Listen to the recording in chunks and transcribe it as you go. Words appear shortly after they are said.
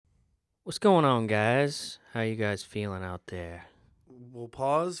What's going on, guys? How you guys feeling out there? We'll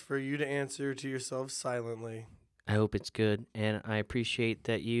pause for you to answer to yourself silently. I hope it's good, and I appreciate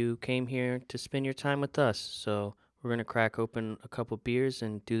that you came here to spend your time with us. So we're gonna crack open a couple beers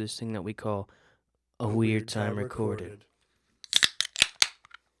and do this thing that we call a weird time recorded.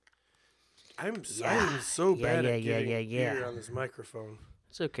 I am so Yeah, bad yeah, at yeah, getting yeah, yeah. beer on this microphone.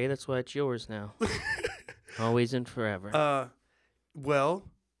 It's okay. That's why it's yours now. Always and forever. Well,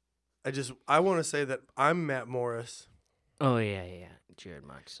 I want to say that I'm Matt Morris. Oh yeah, yeah, Jarrod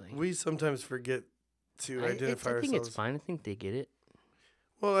Moxley. We sometimes forget to identify I think ourselves. it's fine. I think they get it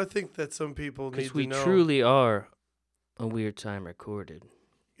Well, I think that some people need because to we know. truly are a weird time recorded.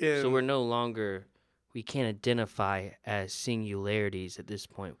 So And we're no longer, we can't identify as singularities at this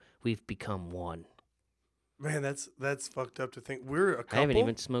point. We've become one. man, that's fucked up to think. We're a couple. I haven't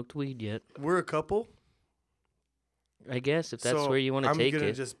even smoked weed yet. We're a couple. I guess if that's So where you want to take I'm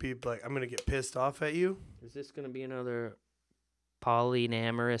gonna it. just be like, I'm gonna get pissed off at you. Is this going to be another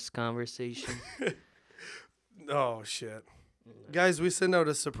polyamorous conversation? Oh shit. Guys, we sent out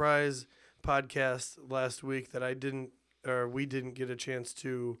a surprise podcast last week that we didn't get a chance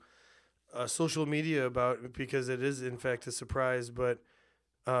to social media about because it is in fact a surprise. But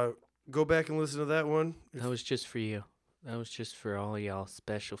go back and listen to that one. That was just for you. That was just for all y'all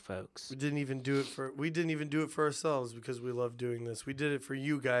special folks. We didn't even do it for ourselves because we love doing this. We did it for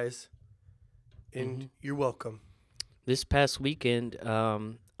you guys, and you're welcome. This past weekend,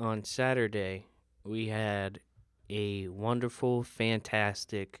 on Saturday, we had a wonderful,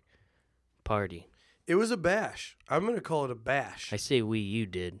 fantastic party. It was a bash. I'm gonna call it a bash. I say we, you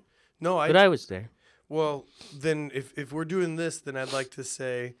did. No, But I was there. Well, then if we're doing this, then I'd like to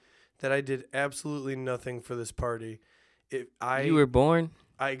say that I did absolutely nothing for this party. You were born?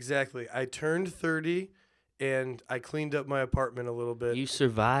 Exactly. I turned 30 and I cleaned up my apartment a little bit. You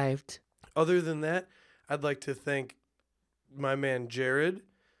survived? Other than that, I'd like to thank my man Jarrod,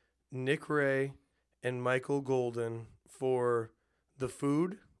 Nick Ray, and Michael Golden for the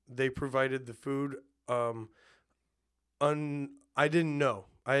food. They provided the food. I didn't know.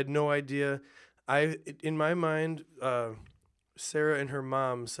 I had no idea. In my mind, Sarah and her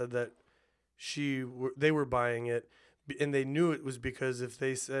mom said that they were buying it, and they knew it was because if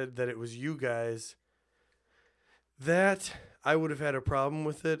they said that it was you guys, that I would have had a problem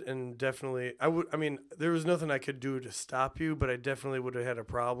with it, and definitely I would. I mean, there was nothing I could do to stop you, but I definitely would have had a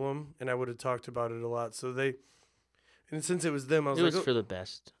problem, and I would have talked about it a lot. And since it was them, I was It like, was for the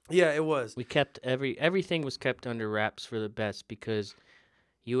best. yeah, it was. We kept everything was kept under wraps for the best because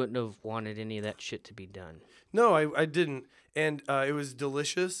you wouldn't have wanted any of that shit to be done. No, I didn't, and it was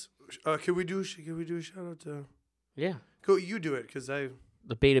delicious. Could we do a shout out to? Yeah. Go, you do it, cause The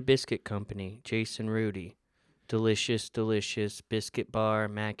Beta Biscuit Company, Jason Rudy. Delicious biscuit bar,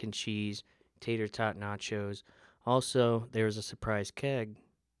 mac and cheese, tater tot nachos. Also, there was a surprise keg.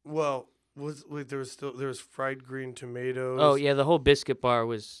 Well, there was fried green tomatoes. Oh yeah, the whole biscuit bar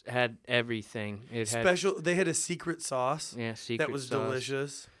had everything. It Special. They had a secret sauce. Yeah, secret that was sauce.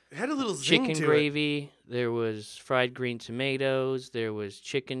 Delicious. It had a little zing Chicken to gravy. There was fried green tomatoes. There was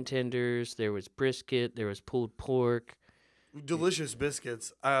chicken tenders. There was brisket. There was pulled pork. Delicious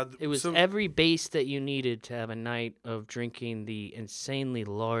biscuits. It was every base that you needed to have a night of drinking the insanely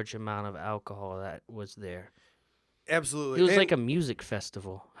large amount of alcohol that was there. Absolutely. It was like a music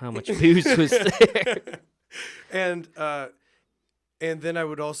festival, how much booze was there. And then I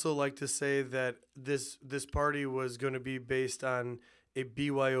would also like to say that this party was going to be based on a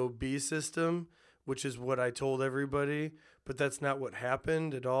BYOB system, which is what I told everybody, but that's not what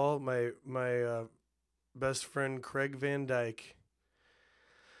happened at all. My best friend Craig Van Dyke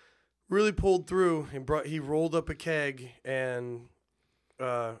really pulled through and he rolled up a keg and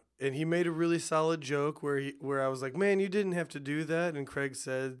he made a really solid joke where I was like, "Man, you didn't have to do that." And Craig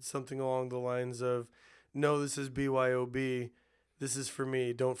said something along the lines of, "No, this is BYOB. This is for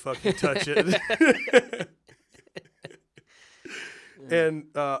me. Don't fucking touch it." And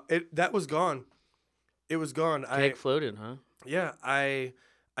that was gone. It was gone. Keg floated, huh? Yeah, I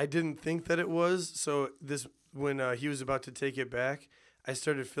didn't think that it was. So when he was about to take it back, I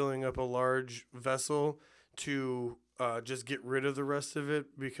started filling up a large vessel to just get rid of the rest of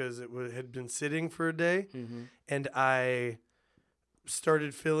it because it had been sitting for a day. Mm-hmm. And I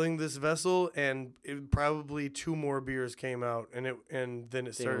started filling this vessel, and probably 2 more beers came out, and then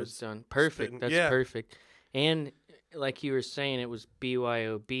it started. It was done. Perfect. Spitting. That's Yeah. perfect. And like you were saying, it was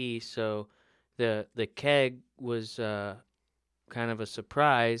BYOB, so the keg was kind of a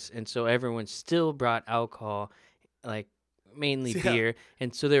surprise, and so everyone still brought alcohol, like mainly Yeah. beer,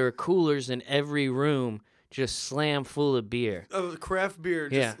 and so there were coolers in every room just slam full of beer. Craft beer.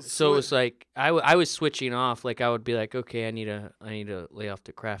 Yeah, Just so it was like I was switching off. Like I would be like, okay, I need to lay off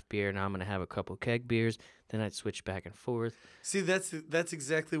the craft beer. Now I'm gonna have a couple keg beers. Then I'd switch back and forth. See, that's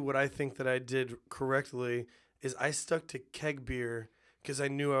exactly what I think that I did correctly. Is I stuck to keg beer because I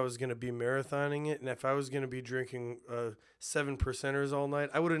knew I was gonna be marathoning it, and if I was gonna be drinking 7%ers all night,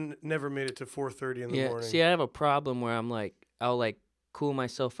 I would have never made it to 4:30 in the morning. See, I have a problem where I'm like, I'll like cool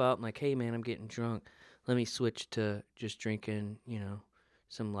myself out. I'm like, hey man, I'm getting drunk. Let me switch to just drinking,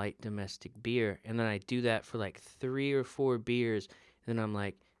 some light domestic beer. And then I do that for like 3 or 4 beers. And then I'm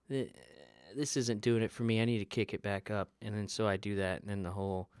like, this isn't doing it for me. I need to kick it back up. And then so I do that. And then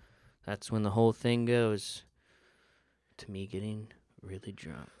that's when the whole thing goes to me getting really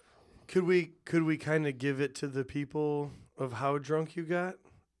drunk. Could we kind of give it to the people of how drunk you got?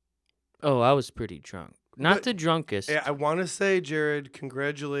 Oh, I was pretty drunk. Not the drunkest. I want to say, Jarrod,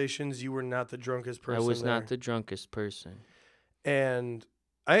 congratulations. You were not the drunkest person. I was there. not the drunkest person. And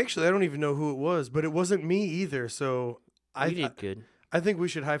I don't even know who it was, but it wasn't me either. So You did good. I think we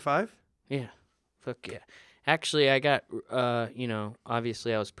should high five. Yeah. Fuck yeah. Actually, I got,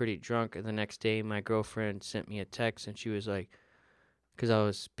 obviously I was pretty drunk. And the next day, my girlfriend sent me a text and she was like, because I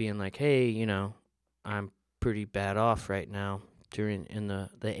was being like, hey, I'm pretty bad off right now in the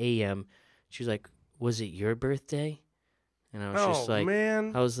AM. She was like, was it your birthday? And I was just like,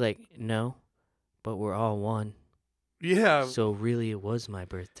 man. I was like, no, but we're all one. Yeah. So really, it was my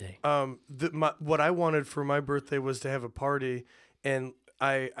birthday. What I wanted for my birthday was to have a party, and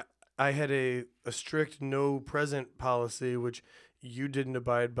I had a strict no present policy, which you didn't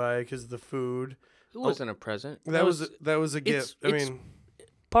abide by because of the food. It wasn't a present. That was a gift. I mean,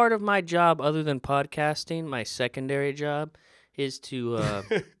 part of my job, other than podcasting, my secondary job is to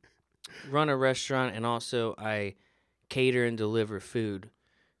run a restaurant, and also I cater and deliver food.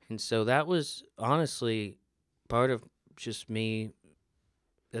 And so that was honestly part of just me.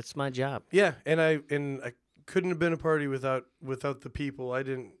 That's my job. Yeah, and I couldn't have been a party without the people. I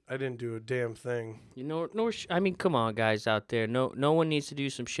didn't do a damn thing. I mean, come on, guys out there. No one needs to do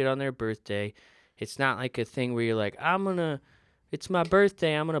some shit on their birthday. It's not like a thing where you're like, it's my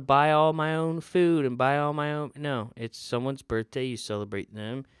birthday, I'm gonna buy all my own food and buy all my own. No, it's someone's birthday. You celebrate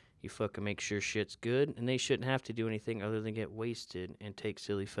them. You fucking make sure shit's good, and they shouldn't have to do anything other than get wasted and take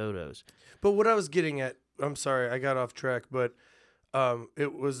silly photos. But what I was getting at, I'm sorry, I got off track, but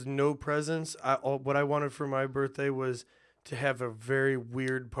it was no presents. What I wanted for my birthday was to have a very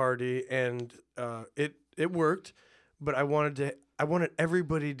weird party, and it worked. But I wanted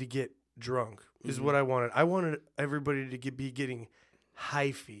everybody to get drunk. Is what I wanted. I wanted everybody to be getting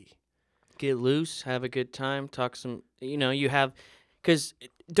hyphy. Get loose, have a good time, talk some. You have, because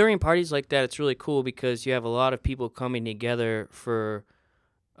during parties like that, it's really cool because you have a lot of people coming together for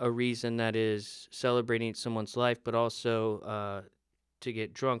a reason that is celebrating someone's life, but also to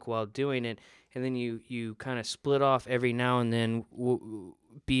get drunk while doing it. And then you kind of split off every now and then,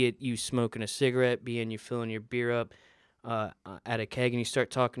 be it you smoking a cigarette, be it you filling your beer up at a keg, and you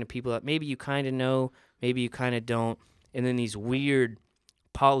start talking to people that maybe you kind of know, maybe you kind of don't. And then these weird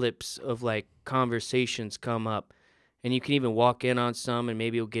polyps of like conversations come up. And you can even walk in on some, and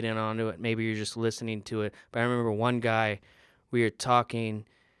maybe you'll get in onto it. Maybe you're just listening to it. But I remember one guy, we were talking,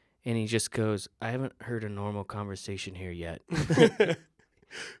 and he just goes, I haven't heard a normal conversation here yet.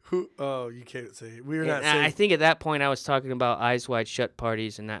 You can't say. We were not saying. I think at that point I was talking about Eyes Wide Shut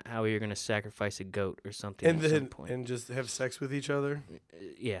parties and not how we were going to sacrifice a goat or something at some point. And just have sex with each other?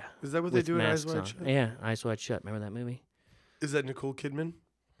 Yeah. Is that what they do in Eyes Wide on. Shut? Yeah, Eyes Wide Shut. Remember that movie? Is that Nicole Kidman?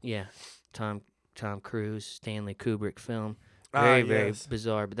 Yeah. Tom Cruise, Stanley Kubrick film. Very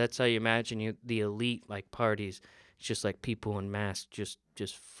bizarre. But that's how you imagine the elite like parties. It's just like people in masks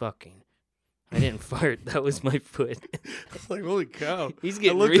just fucking. I didn't fart. That was my foot. I was like, holy cow. He's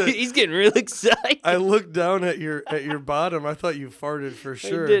getting real excited. I looked down at your bottom. I thought you farted for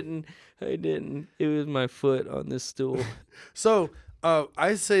sure. I didn't. It was my foot on this stool. So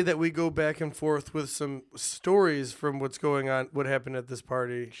I say that we go back and forth with some stories from what's going on, what happened at this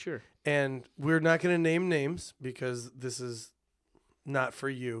party. Sure. And we're not going to name names because this is not for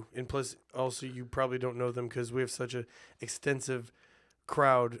you. And plus, also, you probably don't know them because we have such an extensive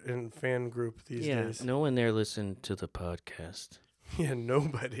crowd and fan group these days. Yeah, no one there listened to the podcast. Yeah,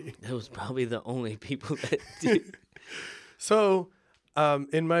 nobody. That was probably the only people that did. So,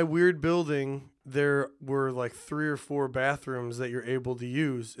 in my weird building, there were like 3 or 4 bathrooms that you're able to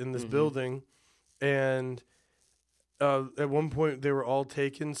use in this building. And at one point, they were all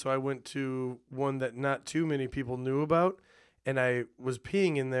taken. So I went to one that not too many people knew about. And I was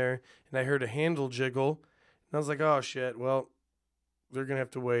peeing in there, and I heard a handle jiggle. And I was like, oh, shit, well, they're going to have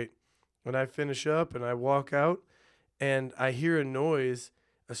to wait. And I finish up and I walk out and I hear a noise,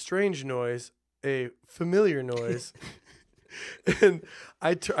 a strange noise, a familiar noise. And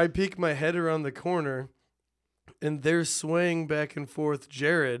I peek my head around the corner and there's swaying back and forth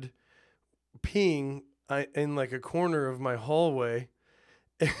Jarrod peeing in like a corner of my hallway.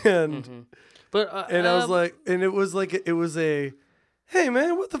 And and I was like, and it was a, hey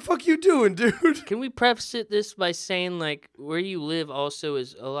man, what the fuck you doing, dude? Can we preface this by saying like where you live also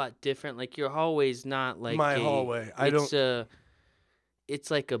is a lot different. Like your hallway's not like My hallway. It's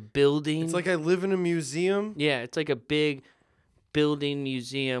like a building. It's like I live in a museum. Yeah, it's like a big building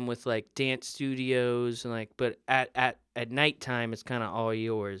museum with like dance studios and like, but at nighttime it's kind of all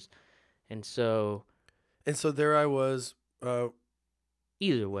yours, and so there I was.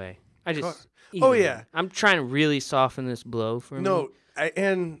 Either way, Oh yeah, I'm trying to really soften this blow for me. No,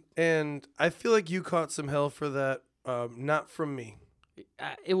 and I feel like you caught some hell for that. Not from me.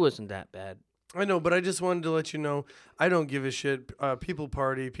 It wasn't that bad. I know, but I just wanted to let you know I don't give a shit. People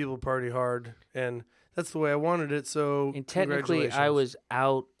party hard, and that's the way I wanted it. So, and technically, I was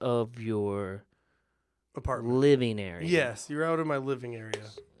out of your apartment living area. Yes, you're out of my living area.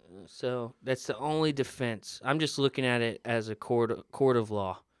 So that's the only defense. I'm just looking at it as a court of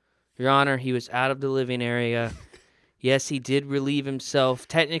law. Your Honor, he was out of the living area. Yes, he did relieve himself.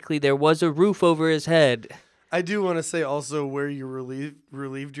 Technically, there was a roof over his head. I do want to say also where you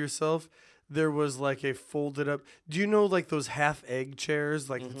relieved yourself. There was like a folded up. Do you know like those half egg chairs,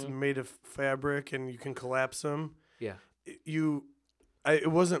 like it's made of fabric and you can collapse them? Yeah.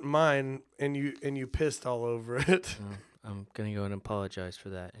 It wasn't mine, and you pissed all over it. I'm gonna go and apologize for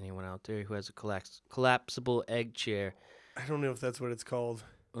that. Anyone out there who has a collapsible egg chair? I don't know if that's what it's called.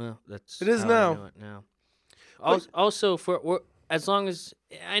 Well, it is now. I know it now. Also, as long as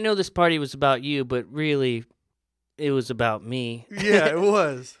I know this party was about you, but really, it was about me. Yeah, it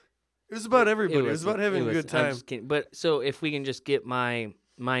was. It was about everybody. It was about having a good time. I'm just kidding. But so if we can just get my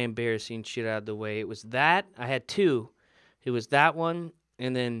embarrassing shit out of the way, it was that I had two. It was that one,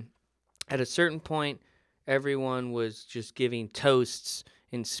 and then at a certain point, everyone was just giving toasts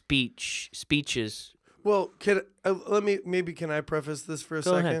and speeches. Well, can I preface this for a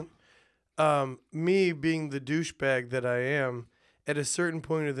second? Ahead. Me being the douchebag that I am, at a certain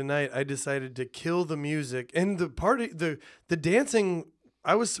point of the night, I decided to kill the music and the party, the dancing.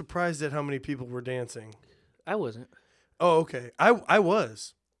 I was surprised at how many people were dancing. I wasn't. Oh, okay. I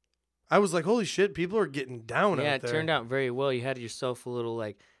was. I was like, holy shit, people are getting down out there. Yeah, it turned out very well. You had yourself a little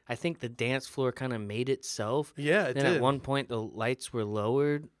like. I think the dance floor kind of made itself. Yeah, it did. And at one point, the lights were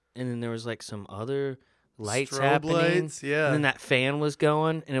lowered, and then there was like some other lights Strobe happening. lights, yeah. And then that fan was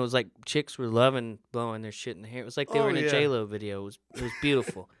going, and it was like chicks were loving blowing their shit in the hair. It was like they were in a J-Lo video. It was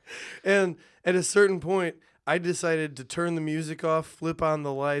beautiful. And at a certain point, I decided to turn the music off, flip on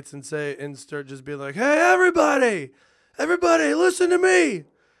the lights, and start just being like, "Hey, everybody, listen to me,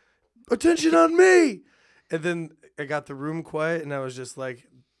 attention on me." And then I got the room quiet, and I was just like,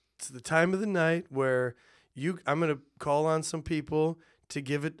 it's the time of the night where I'm going to call on some people to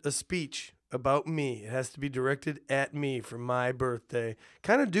give it a speech about me. It has to be directed at me for my birthday.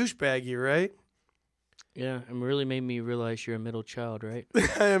 Kind of douchebaggy, right? Yeah, it really made me realize you're a middle child, right?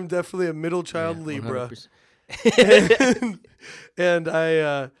 I am definitely a middle child Libra. 100%.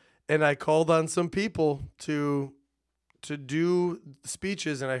 and I called on some people to do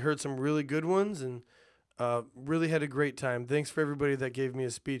speeches, and I heard some really good ones, and really had a great time. Thanks for everybody that gave me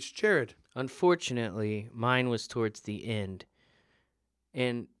a speech. Jarrod. Unfortunately, mine was towards the end.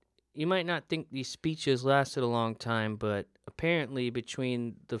 And you might not think these speeches lasted a long time, but apparently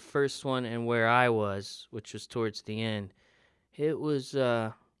between the first one and where I was, which was towards the end, it was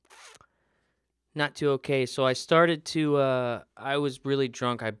not too okay. So I started to, I was really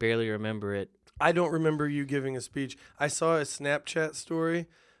drunk. I barely remember it. I don't remember you giving a speech. I saw a Snapchat story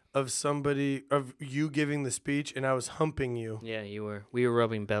of you giving the speech, and I was humping you. Yeah, you were. We were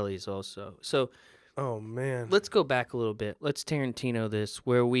rubbing bellies also. So, oh man, let's go back a little bit. Let's Tarantino this,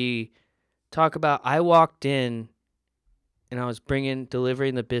 where we talk about. I walked in, and I was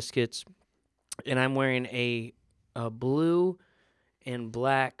delivering the biscuits, and I'm wearing a blue and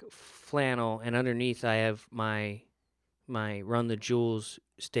black flannel, and underneath I have my Run the Jewels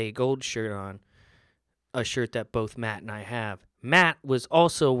Stay Gold shirt on, a shirt that both Matt and I have. Matt was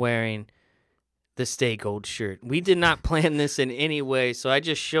also wearing the Stay Gold shirt. We did not plan this in any way, so I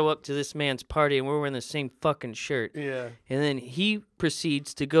just show up to this man's party, and we're wearing the same fucking shirt. Yeah. And then he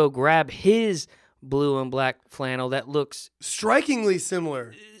proceeds to go grab his blue and black flannel that looks strikingly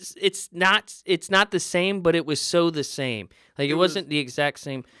similar. it's not the same, but it was so the same. Like it wasn't the exact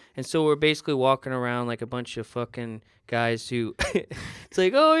same. And so we're basically walking around like a bunch of fucking guys who it's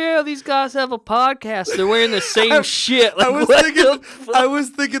like, oh yeah, these guys have a podcast. They're wearing the same shit. Like, I was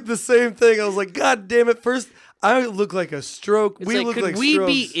thinking the same thing. I was like, God damn it! First, I look like a stroke. It's like, could we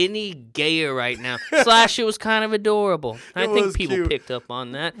be any gayer right now? Slash, it was kind of adorable. I think people picked up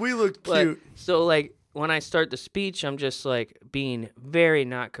on that. We looked cute. So like when I start the speech, I'm just like being very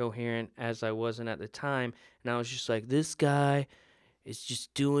not coherent as I wasn't at the time, and I was just like, this guy is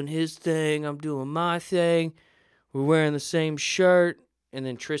just doing his thing. I'm doing my thing. We're wearing the same shirt. And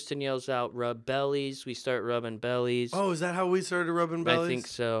then Tristan yells out, rub bellies. We start rubbing bellies. Oh, is that how we started rubbing bellies? I think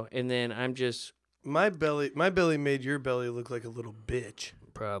so. And then I'm just... My belly made your belly look like a little bitch.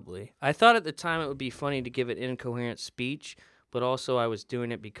 Probably. I thought at the time it would be funny to give an incoherent speech, but also I was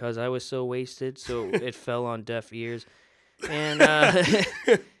doing it because I was so wasted, so it fell on deaf ears. And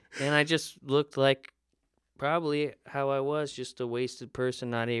and I just looked like probably how I was, just a wasted person,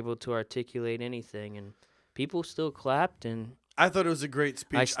 not able to articulate anything. And people still clapped, and I thought it was a great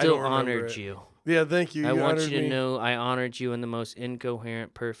speech. I still honored you. Yeah, thank you. I want you to know I honored you in the most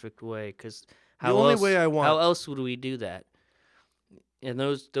incoherent, perfect way, because how else would we do that? And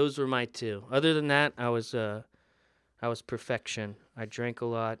those were my two. Other than that, I was perfection. I drank a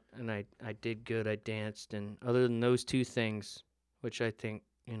lot, and I did good. I danced, and other than those two things, which I think,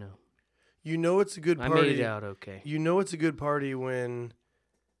 You know it's a good party. I made it out okay. You know it's a good party when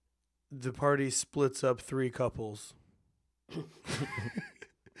the party splits up 3 couples.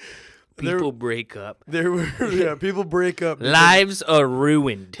 People break up. People break up. Lives are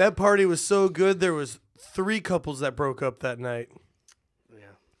ruined. That party was so good. There was 3 couples that broke up that night.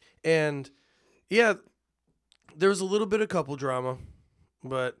 Yeah. And yeah, there was a little bit of couple drama,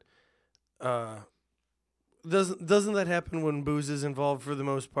 but doesn't that happen when booze is involved for the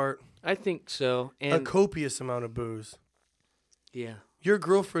most part? I think so. And a copious amount of booze. Yeah. Your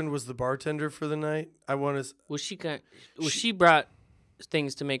girlfriend was the bartender for the night. She brought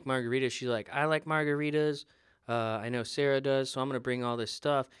things to make margaritas. She's like, I like margaritas. I know Sarah does, so I'm gonna bring all this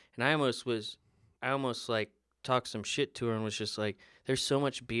stuff. And I almost like talked some shit to her and was just like, there's so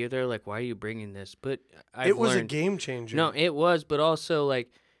much beer there. Like, why are you bringing this? But it was a game changer. No, it was. But also,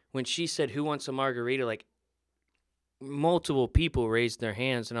 like, when she said, who wants a margarita? Like, multiple people raised their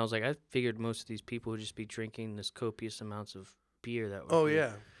hands, and I was like, I figured most of these people would just be drinking this copious amounts of beer that were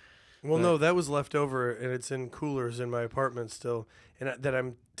yeah. Well, no, that was left over, and it's in coolers in my apartment still, and that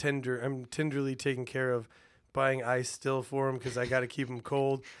I'm tenderly taking care of, buying ice still for them because I got to keep them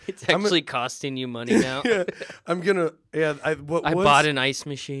cold. It's actually costing you money now. Yeah, I'm gonna. Yeah, I bought an ice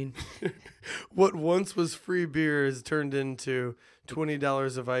machine. What once was free beer has turned into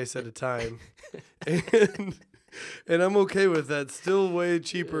 $20 of ice at a time, and I'm okay with that. Still way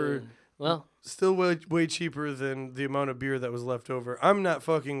cheaper. Still way cheaper than the amount of beer that was left over. I'm not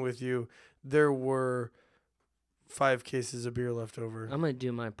fucking with you. There were 5 cases of beer left over. I'm gonna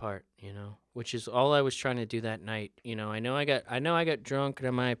do my part, which is all I was trying to do that night. I know I got drunk and I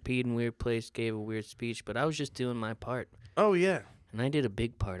might have peed in a weird place, gave a weird speech, but I was just doing my part. Oh yeah. And I did a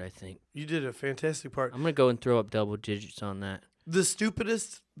big part, I think. You did a fantastic part. I'm gonna go and throw up double digits on that. The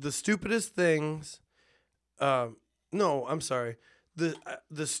stupidest things. No, I'm sorry.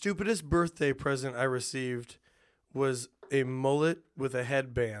 The stupidest birthday present I received was a mullet with a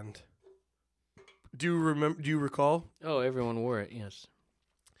headband. Do you recall? Oh, everyone wore it, yes.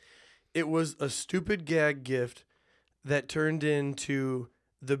 It was a stupid gag gift that turned into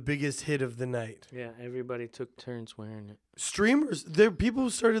the biggest hit of the night. Yeah, everybody took turns wearing it. Streamers, people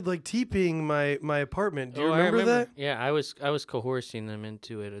started like TPing my apartment. Do you remember that? Yeah, I was coercing them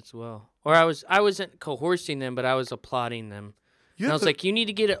into it as well. Or I wasn't coercing them, but I was applauding them. And I was like, you need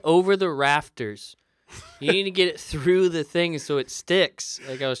to get it over the rafters. You need to get it through the thing so it sticks.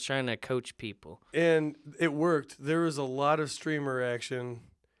 Like I was trying to coach people. And it worked. There was a lot of streamer action.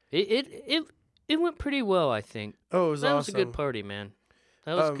 It went pretty well, I think. Oh, it was awesome. That was a good party, man.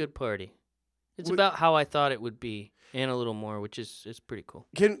 That was a good party. It's about how I thought it would be, and a little more, which is pretty cool.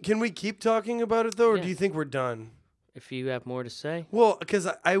 Can we keep talking about it though, or do you think we're done? If you have more to say. Well, because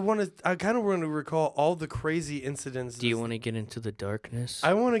I kind of want to recall all the crazy incidents. Do you want to get into the darkness?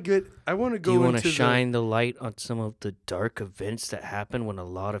 I want to go. Do you want to shine the light on some of the dark events that happen when a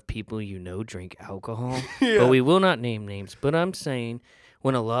lot of people drink alcohol? Yeah. But we will not name names. But I'm saying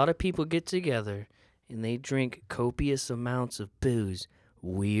when a lot of people get together and they drink copious amounts of booze,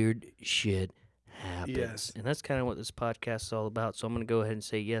 weird shit happens. Yes. And that's kind of what this podcast is all about. So I'm going to go ahead and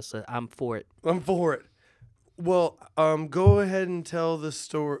say yes, I'm for it. I'm for it. Well, go ahead and tell the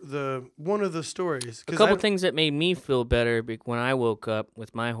story. One of the stories. A couple things that made me feel better when I woke up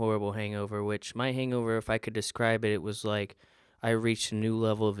with my horrible hangover, which my hangover, if I could describe it, it was like I reached a new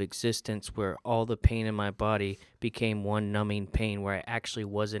level of existence where all the pain in my body became one numbing pain where I actually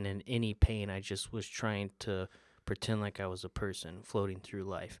wasn't in any pain. I just was trying to pretend like I was a person floating through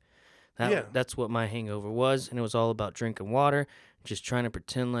life. That's what my hangover was, and it was all about drinking water, just trying to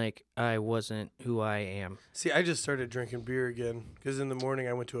pretend like I wasn't who I am. See, I just started drinking beer again because in the morning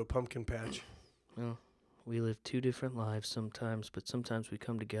I went to a pumpkin patch. Well, we live two different lives sometimes, but sometimes we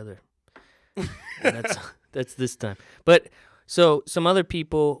come together. And that's this time. But so some other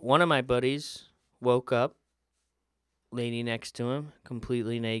people, one of my buddies woke up, lady next to him,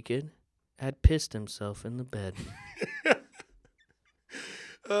 completely naked, had pissed himself in the bed.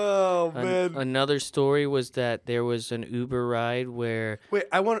 Oh man! Another story was that there was an Uber ride where. Wait,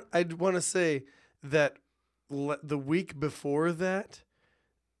 I want to say that the week before that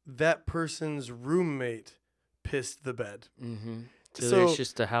person's roommate pissed the bed. Mm-hmm. So there's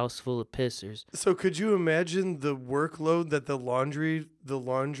just a house full of pissers. So could you imagine the workload that the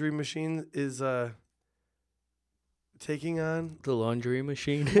laundry machine is taking on? The laundry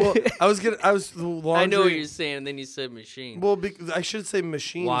machine? Well, the laundry. I know what you're saying, and then you said machine. Well, I should say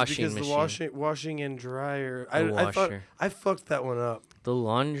machines because machine. the washing and dryer. I fucked that one up. The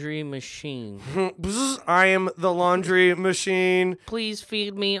laundry machine. I am the laundry machine. Please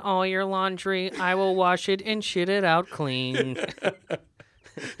feed me all your laundry. I will wash it and shit it out clean.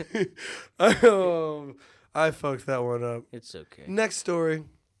 I fucked that one up. It's okay. Next story.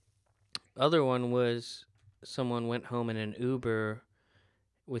 Other one was someone went home in an Uber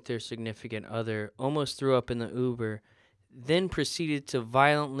with their significant other, almost threw up in the Uber, then proceeded to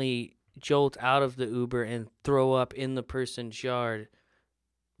violently jolt out of the Uber and throw up in the person's yard,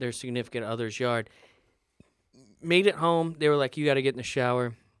 their significant other's yard. Made it home. They were like, you got to get in the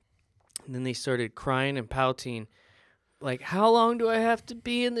shower. And then they started crying and pouting. Like, how long do I have to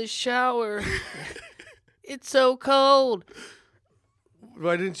be in the shower? It's so cold.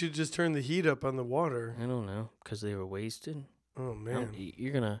 Why didn't you just turn the heat up on the water? I don't know. Because they were wasted. Oh, man.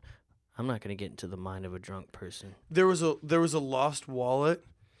 I'm not going to get into the mind of a drunk person. There was a lost wallet.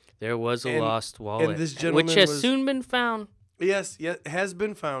 There was a lost wallet. And this gentleman which has soon been found. Yes, has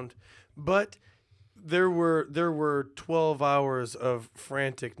been found. But there were 12 hours of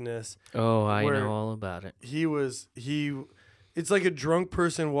franticness. Oh, I know all about it. It's like a drunk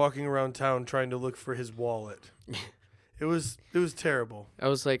person walking around town trying to look for his wallet. It was terrible. I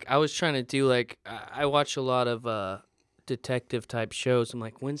was trying to do I watch a lot of detective type shows. I'm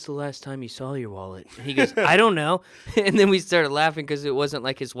like, when's the last time you saw your wallet? And he goes, I don't know. And then we started laughing because it wasn't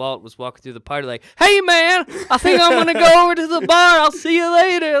like his wallet was walking through the party like, hey man, I think I'm gonna go over to the bar. I'll see you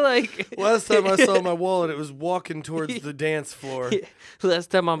later. Like last time I saw my wallet, it was walking towards the dance floor.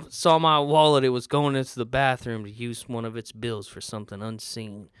 Last time I saw my wallet, it was going into the bathroom to use one of its bills for something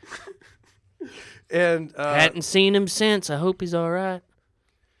unseen. And hadn't seen him since. I hope he's all right.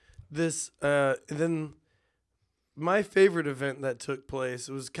 Then my favorite event that took place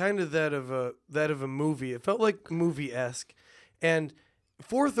was kind of that of a movie. It felt like movie-esque. And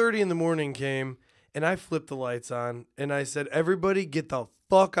 4:30 in the morning came, and I flipped the lights on, and I said, "Everybody, get the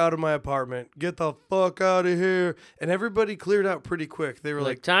fuck out of my apartment! Get the fuck out of here!" And everybody cleared out pretty quick. They were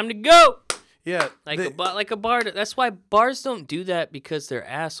like, "Time to go." Yeah, like a bar. That's why bars don't do that because they're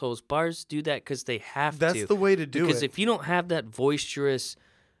assholes. Bars do that because they have to. That's the way to do it. Because if you don't have that boisterous,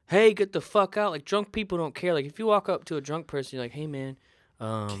 hey, get the fuck out. Like drunk people don't care. Like if you walk up to a drunk person, you're like, hey man, do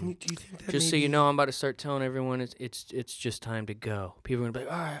you think that just so you know, I'm about to start telling everyone it's just time to go. People are gonna be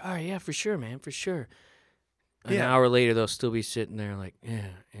like, all right, yeah, for sure, man, for sure. An hour later, they'll still be sitting there like, yeah.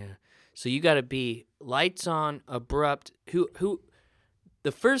 So you got to be lights on, abrupt. Who?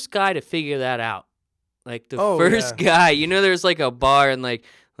 The first guy to figure that out, like the first guy, there's like a bar in like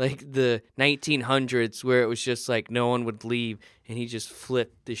the 1900s where it was just like no one would leave, and he just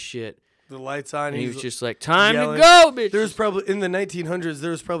flipped the shit. The lights on, and he was just like, "Time to go, bitch." There was probably in the 1900s.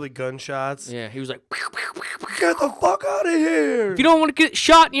 There was probably gunshots. Yeah, he was like, "Get the fuck out of here! If you don't want to get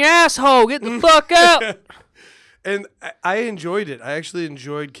shot in your asshole, get the fuck out." And I enjoyed it. I actually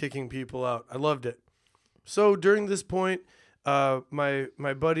enjoyed kicking people out. I loved it. So during this point.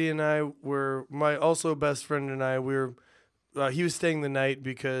 My buddy and I were my also best friend and I he was staying the night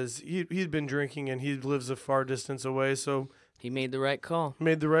because he'd been drinking and he lives a far distance away, so he made the right call. I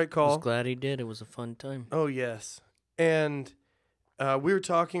was glad he did. It was a fun time. Oh yes. And we were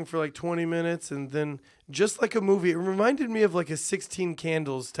talking for like 20 minutes, and then just like a movie, it reminded me of like a 16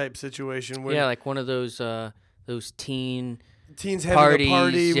 Candles type situation where like one of those teens having a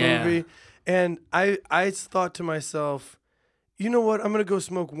party movie. And I thought to myself, you know what? I'm gonna go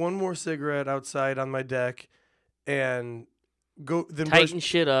smoke one more cigarette outside on my deck, and go then Tighten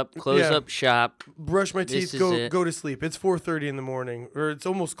shit up, close up shop. brush my This teeth, is it. go to sleep. It's 4:30 in the morning, or it's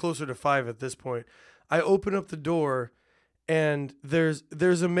almost closer to 5 at this point. I open up the door, and there's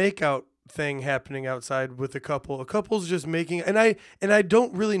a makeout thing happening outside with a couple. A couple's just making, and I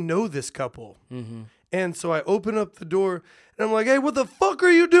don't really know this couple. Mm-hmm. And so I open up the door, and I'm like, "Hey, what the fuck are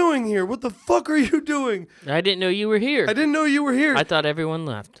you doing here? What the fuck are you doing?" I didn't know you were here. I didn't know you were here. I thought everyone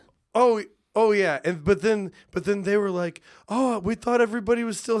left. Oh yeah, and but then they were like, "Oh, we thought everybody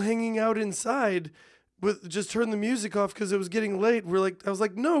was still hanging out inside. With just turn the music off because it was getting late." I was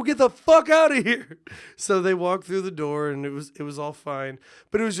like, "No, get the fuck out of here!" So they walked through the door, and it was all fine.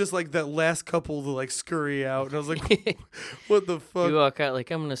 But it was just like that last couple to like scurry out, and I was like, "What the fuck?" You walk out like,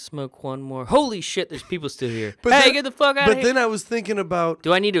 I'm gonna smoke one more. Holy shit, there's people still here. But Hey, then- get the fuck out of But here. then I was thinking about,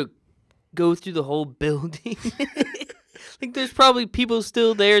 Do I need to go through the whole building? Like, there's probably people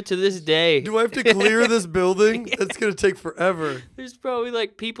still there to this day. do I have to clear this building? That's gonna take forever. There's probably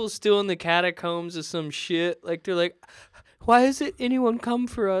like people still in the catacombs of some shit. Like, they're like, why hasn't anyone come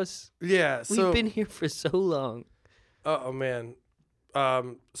for us? Yeah. So We've been here for so long. oh man.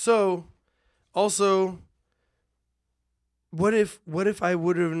 So also, what if I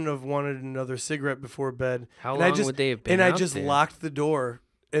wouldn't have wanted another cigarette before bed? How and I long just, would they have been And I out just there? locked the door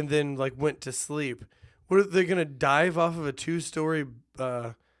and then like went to sleep. What are they gonna dive off of a 2-story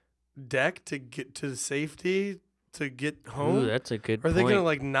deck to get to safety to get home? Ooh, that's a good Are point. they gonna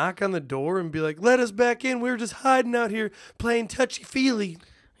like knock on the door and be like, "Let us back in. We were just hiding out here playing touchy feely.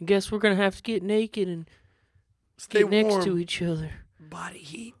 I guess we're gonna have to get naked and Stay get next warm. to each other. Body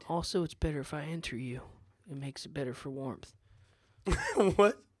heat." Also, it's better if I enter you. It makes it better for warmth.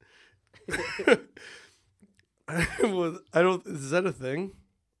 What? I don't. Is that a thing?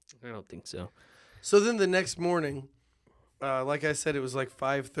 I don't think so. So then the next morning, like I said, it was like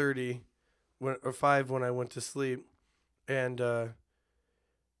 5:30, or 5 when I went to sleep, and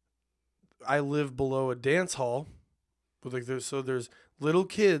I live below a dance hall, with like there's little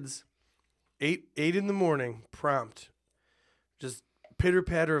kids, 8 in the morning, prompt, just pitter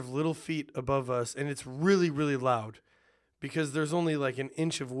patter of little feet above us, and it's really really loud. Because there's only like an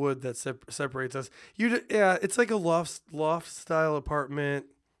inch of wood that separates us. It's like a loft style apartment.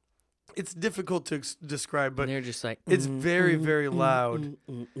 It's difficult to describe, but And they're just like, it's very, very loud.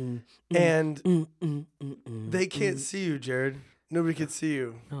 And they can't see you, Jarrod. Nobody can see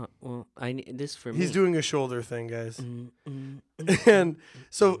you. Oh, well, I need this for me. He's doing a shoulder thing, guys. And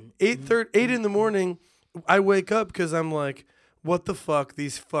so 8 in the morning, I wake up because I'm like, what the fuck,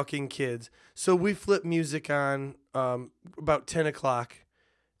 these fucking kids. So we flip music on about 10 o'clock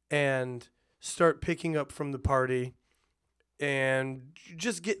and start picking up from the party and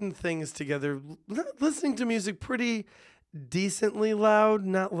just getting things together, listening to music pretty decently loud,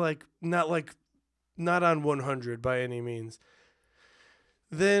 not on 100 by any means.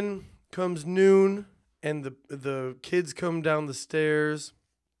 Then comes noon, and the kids come down the stairs,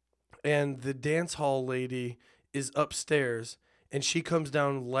 and the dance hall lady is upstairs, and she comes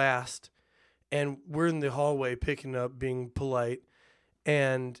down last, and we're in the hallway picking up, being polite,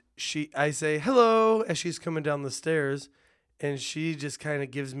 and I say hello as she's coming down the stairs, and she just kind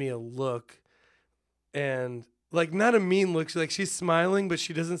of gives me a look, and like not a mean look, she's smiling, but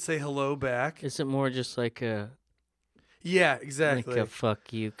she doesn't say hello back. Is it more just like a Yeah, exactly. like a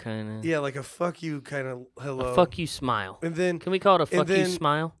fuck you kind of? Yeah, like a fuck you kind of hello. A fuck you smile. And then Can we call it a fuck you then-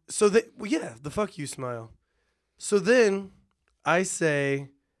 smile? so the fuck you smile. So then I say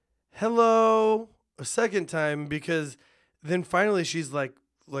hello a second time, because then finally she's like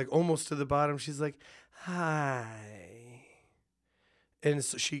almost to the bottom. She's like, hi. And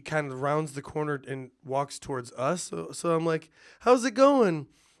so she kind of rounds the corner and walks towards us. So I'm like, how's it going?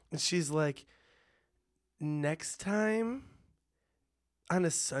 And she's like, next time on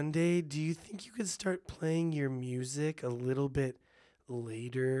a Sunday, do you think you could start playing your music a little bit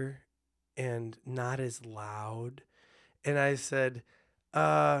later and not as loud? And I said,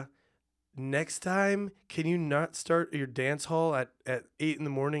 next time, can you not start your dance hall at 8 in the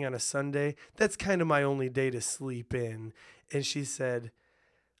morning on a Sunday? That's kind of my only day to sleep in. And she said,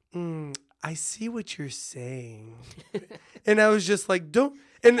 I see what you're saying. And I was just like, don't.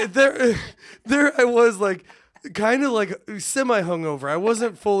 And there I was like, kind of like semi hungover. I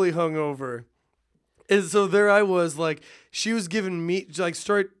wasn't fully hungover. And so there I was, like, she was giving me, like,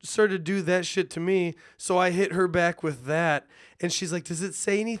 started to do that shit to me. So I hit her back with that. And she's like, does it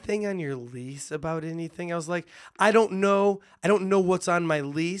say anything on your lease about anything? I was like, I don't know. I don't know what's on my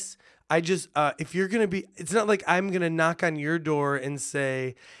lease. I just, if you're going to be, it's not like I'm going to knock on your door and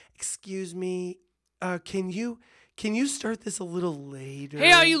say, excuse me, can you start this a little later?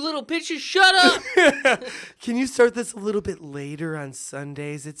 Hey, all you little bitches, shut up! Can you start this a little bit later on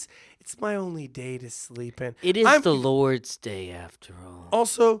Sundays? It's my only day to sleep in. It is the Lord's day, after all.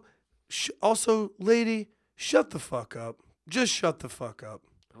 Also, lady, shut the fuck up. Just shut the fuck up.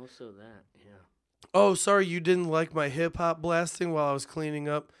 Also that, yeah. Oh, sorry, you didn't like my hip-hop blasting while I was cleaning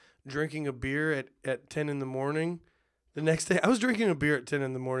up, drinking a beer at 10 in the morning the next day? I was drinking a beer at 10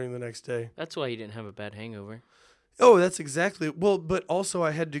 in the morning the next day. That's why you didn't have a bad hangover. Oh, that's exactly. Well, but also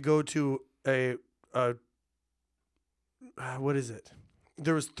I had to go to what is it?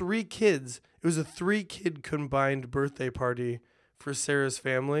 There was 3 kids. It was a 3-kid combined birthday party for Sarah's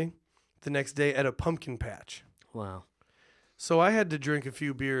family the next day at a pumpkin patch. Wow. So I had to drink a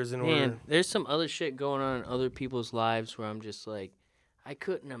few beers in order. Man, there's some other shit going on in other people's lives where I'm just like, I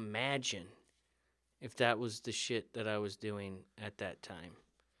couldn't imagine if that was the shit that I was doing at that time.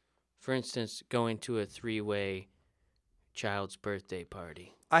 For instance, going to a 3-way child's birthday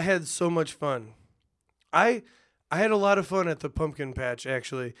party. I had so much fun. I had a lot of fun at the pumpkin patch,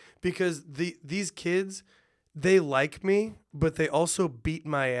 actually, because these kids, they like me, but they also beat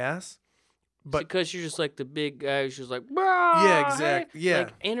my ass. But because you're just like the big guy who's just like, yeah, exactly, yeah.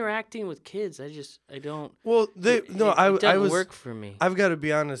 Like interacting with kids, I don't. Well, it doesn't work for me. I've got to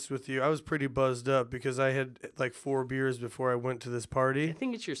be honest with you. I was pretty buzzed up because I had like 4 beers before I went to this party. I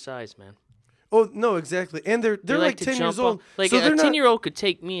think it's your size, man. Oh no, exactly. And they're like 10 years old. Like so a 10-year-old could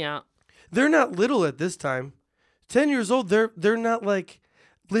take me out. They're not little at this time. 10 years old. They're not like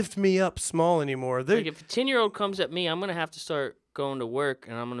lift me up small anymore. Like if a 10-year-old comes at me, I'm gonna have to start going to work,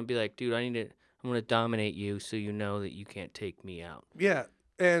 and I'm gonna be like, dude, I'm gonna dominate you, so you know that you can't take me out. Yeah,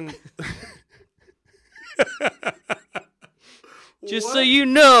 and just so you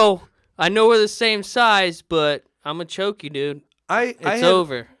know, I know we're the same size, but I'm gonna choke you, dude. It's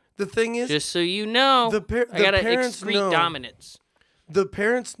over. The thing is, just so you know, I gotta excrete dominance. The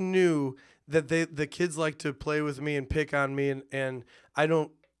parents knew that the kids like to play with me and pick on me, and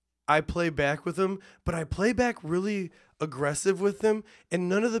I play back with them, but I play back really aggressive with them, and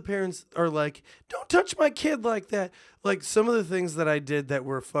none of the parents are like, don't touch my kid like that. Like, some of the things that I did that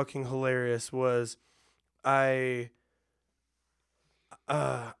were fucking hilarious was I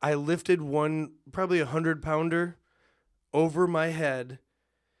lifted one probably 100-pounder over my head,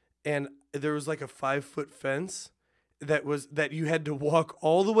 and there was like a 5-foot fence that you had to walk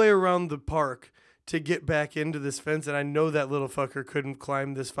all the way around the park to get back into this fence, and I know that little fucker couldn't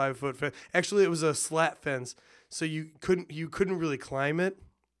climb this 5-foot fence. Actually, it was a slat fence, so you couldn't really climb it.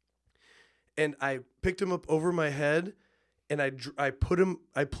 And I picked him up over my head, and I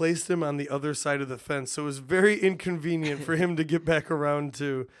placed him on the other side of the fence. So it was very inconvenient for him to get back around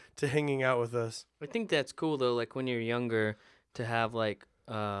to hanging out with us. I think that's cool though. Like when you're younger, to have like,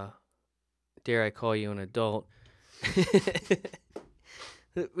 dare I call you an adult?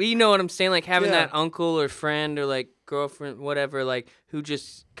 You know what I'm saying? Like having that uncle or friend or like girlfriend, whatever, like who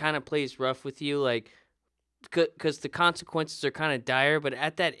just kind of plays rough with you, like, because the consequences are kind of dire. But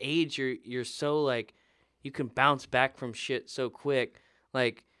at that age, you're so like, you can bounce back from shit so quick.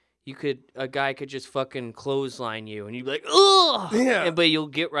 Like a guy could just fucking clothesline you, and you'd be like, ugh, yeah. But you'll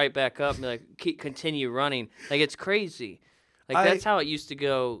get right back up and like continue running. Like it's crazy. Like that's how it used to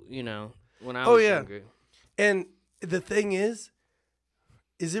go. You know, when I was younger. And the thing is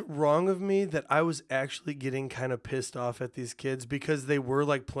it wrong of me that I was actually getting kind of pissed off at these kids because they were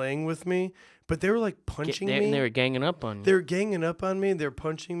like playing with me, but they were like punching me. And they were ganging up on you. They were ganging up on me. They were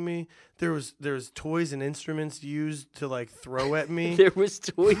punching me. There was toys and instruments used to like throw at me. There was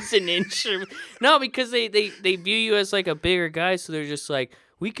toys and instruments. No, because they view you as like a bigger guy, so they're just like,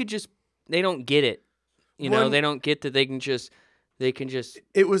 they don't get it. You know, they don't get that they can just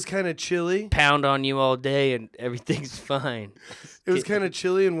It was kind of chilly. Pound on you all day and everything's fine. It was kind of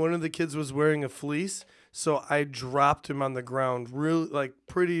chilly, and one of the kids was wearing a fleece, so I dropped him on the ground, really like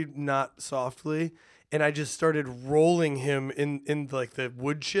pretty not softly, and I just started rolling him in like the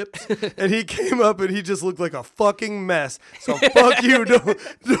wood chips, and he came up and he just looked like a fucking mess. So fuck you,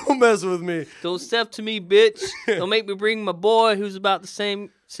 don't mess with me. Don't step to me, bitch. Don't make me bring my boy who's about the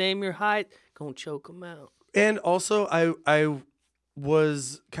same your height. Gonna choke him out. And also, I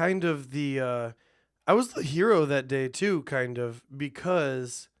was kind of I was the hero that day too, kind of,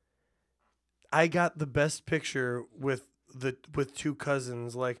 because I got the best picture with 2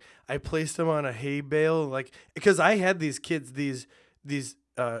 cousins. Like, I placed them on a hay bale, like, because I had these kids, these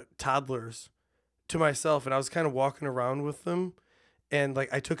toddlers to myself, and I was kind of walking around with them, and like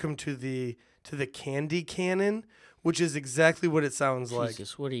I took them to the candy cannon, which is exactly what it sounds like.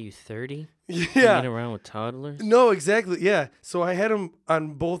 Jesus, what are you, 30? Yeah. Hanging around with toddlers? No, exactly. Yeah. So I had them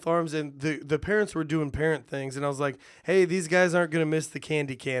on both arms, and the parents were doing parent things, and I was like, "Hey, these guys aren't gonna miss the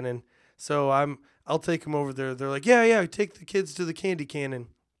candy cannon, so I'll take them over there." They're like, "Yeah, take the kids to the candy cannon,"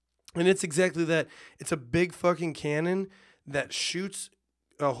 and it's exactly that. It's a big fucking cannon that shoots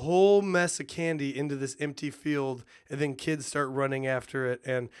a whole mess of candy into this empty field, and then kids start running after it.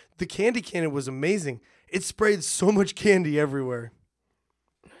 And the candy cannon was amazing. It sprayed so much candy everywhere.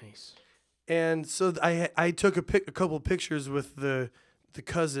 Nice. And so I took a couple pictures with the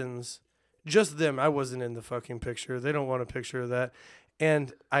cousins, just them. I wasn't in the fucking picture. They don't want a picture of that.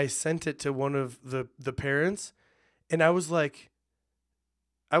 And I sent it to one of the parents, and I was like,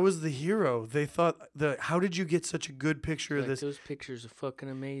 I was the hero. They thought, how did you get such a good picture of this? Those pictures are fucking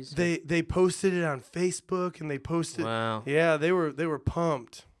amazing. They posted it on Facebook, and they posted. Wow. Yeah, they were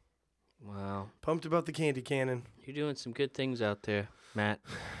pumped. Wow. Pumped about the candy cannon. You're doing some good things out there, Matt.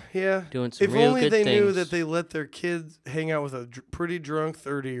 Yeah. Doing some if real only good they things. knew that they let their kids hang out with a pretty drunk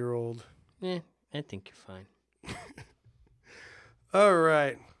 30-year-old. Yeah, I think you're fine. All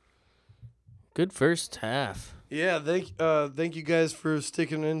right. Good first half. Yeah, thank you guys for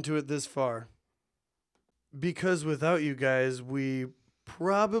sticking into it this far. Because without you guys, we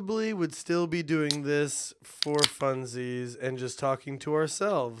probably would still be doing this for funsies and just talking to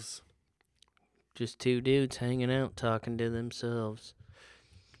ourselves. Just two dudes hanging out, talking to themselves.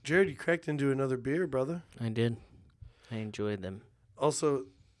 Jarrod, you cracked into another beer, brother. I did. I enjoyed them. Also,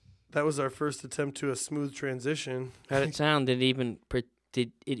 that was our first attempt to a smooth transition. How'd it sound? Did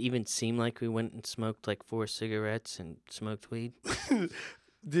it even seem like we went and smoked like 4 cigarettes and smoked weed?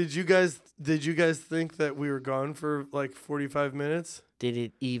 Did you guys think that we were gone for like 45 minutes? Did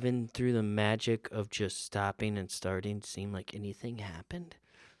it even, through the magic of just stopping and starting, seem like anything happened?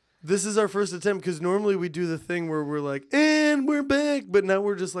 This is our first attempt because normally we do the thing where we're like, and we're back, but now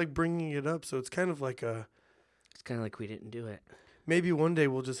we're just like bringing it up. So it's kind of like It's kind of like we didn't do it. maybe one day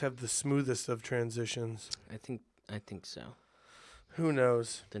we'll just have the smoothest of transitions. I think so. Who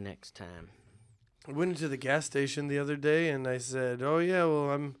knows? The next time. I went into the gas station the other day and I said, "Oh yeah, well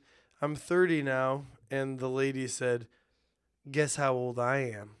I'm 30 now," and the lady said, "Guess how old I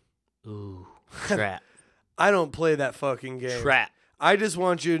am?" Ooh, trap. I don't play that fucking game. Trap. I just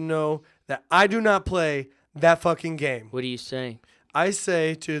want you to know that I do not play that fucking game. What do you say? I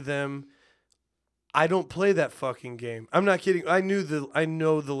say to them, I don't play that fucking game. I'm not kidding. I know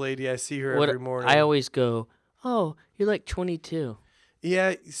the lady. I see her every morning. I always go, oh, you're like 22.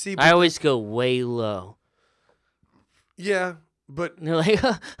 Yeah, see. I always go way low. Yeah, but And they're like,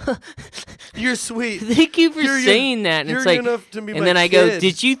 you're sweet. thank you for You're saying that. And you're it's like, enough to be and my then I go, kid.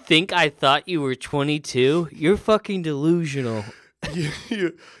 did you think I thought you were 22? You're fucking delusional.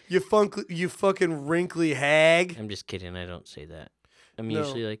 you fucking wrinkly hag. I'm just kidding. I don't say that. I'm No.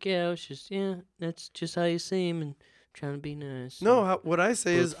 usually like, that's just how you seem and trying to be nice. No, what I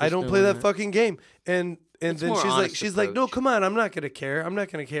say is Both I of us don't know play that that. fucking game. And It's then more honest she's like, no, approach. come on, I'm not gonna care. I'm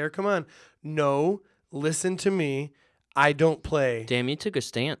not gonna care. Come on, no, listen to me. I don't play. Damn, you took a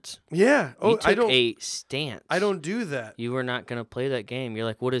stance. Yeah. Oh, You took I don't. a stance. I don't do that. You were not going to play that game. You're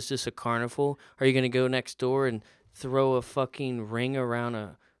like, what is this, a carnival? Are you going to go next door and throw a fucking ring around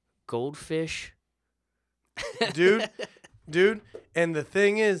a goldfish? dude. And the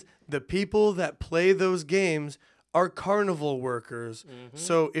thing is, the people that play those games are carnival workers. Mm-hmm.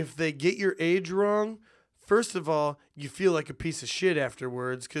 So if they get your age wrong, first of all, you feel like a piece of shit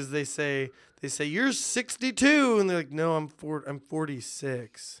afterwards because they say you're 62, and they're like, no, I'm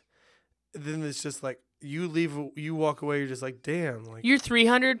 46. Then it's just like you walk away, you're just like, damn, like. You're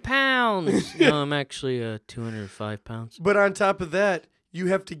 300 pounds. No, I'm actually 205 pounds. But on top of that, you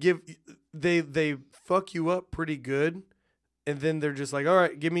have to give they fuck you up pretty good, and then they're just like, all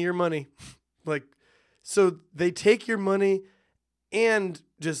right, give me your money, like, so they take your money and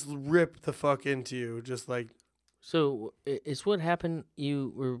just rip the fuck into you, just like. So is what happened?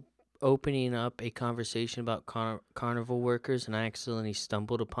 You were opening up a conversation about carnival workers, and I accidentally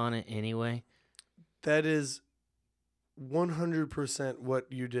stumbled upon it anyway. That is 100%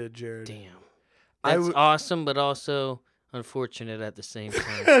 what you did, Jarrod. Damn, that's awesome, but also unfortunate at the same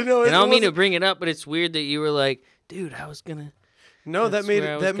time. No, and I don't mean to bring it up, but it's weird that you were like, "Dude, I was gonna." No, that That's made where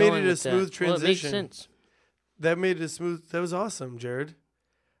I it was that made going it a with that. smooth Well, it makes transition. sense. That made it smooth. That was awesome, Jarrod.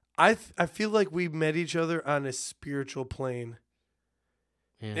 I feel like we met each other on a spiritual plane.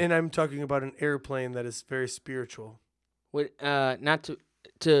 Yeah. And I'm talking about an airplane that is very spiritual. What? Not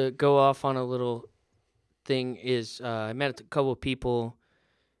to go off on a little thing is I met a couple of people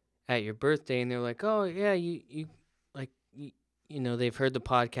at your birthday, and they're like, "Oh yeah, you like you know they've heard the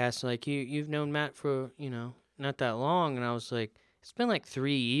podcast, and like you've known Matt for not that long, and I was like, it's been like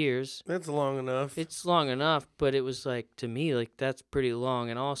 3 years. That's long enough. It's long enough, but it was like, to me, like, that's pretty long.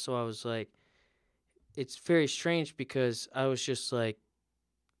 And also I was like, it's very strange because I was just like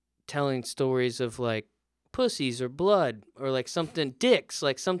telling stories of like pussies or blood or like something dicks,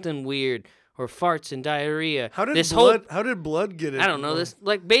 like something weird or farts and diarrhea. How did this blood? How did blood get it? I don't know, this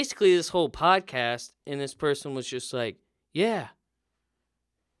like basically this whole podcast, and this person was just like, yeah,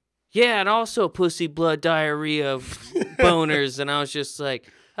 and also pussy, blood, diarrhea, boners, and I was just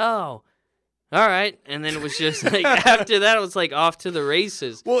like, oh, all right. And then it was just like after that, it was like off to the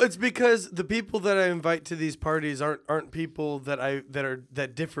races. Well, it's because the people that I invite to these parties aren't people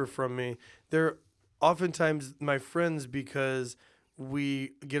that differ from me. They're oftentimes my friends because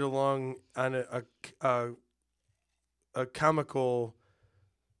we get along on a comical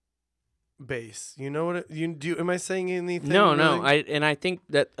base. You know what you do? Am I saying anything? No, really? I think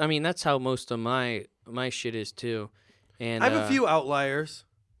that, I mean, that's how most of my shit is too. And I have a few outliers.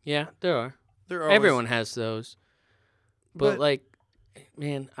 Yeah, there are. There are always, Everyone has those. But like,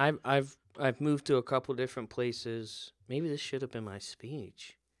 man, I've moved to a couple different places. Maybe this should have been my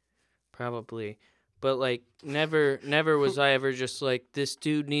speech. Probably. But like never was I ever just like, this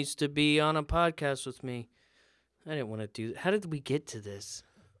dude needs to be on a podcast with me. I didn't want to do that. How did we get to this?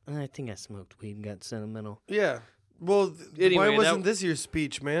 I think I smoked weed and got sentimental. Yeah. Well, Anyway, why wasn't this your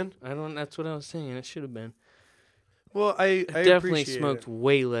speech, man? I don't. That's what I was saying. It should have been. Well, I definitely appreciate smoked it.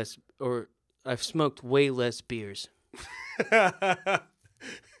 way less, or I've smoked way less beers. I've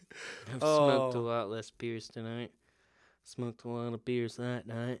smoked a lot less beers tonight. Smoked a lot of beers that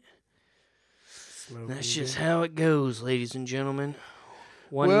night. That's just how it goes, ladies and gentlemen.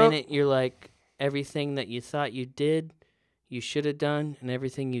 One minute you're like, everything that you thought you did, you should have done, and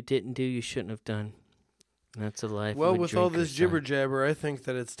everything you didn't do, you shouldn't have done. And that's a life. Well, of a with all drinker, this son. jibber jabber, I think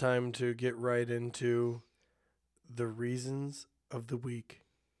that it's time to get right into the reasons of the week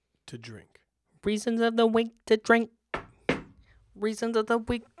to drink. Reasons of the week to drink. Reasons of the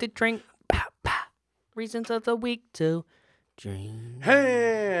week to drink. Pow, pow. Reasons of the week to drink.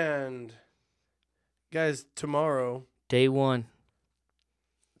 And guys, tomorrow, Day 1.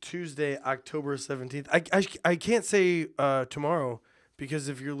 Tuesday, October 17th. I can't say tomorrow because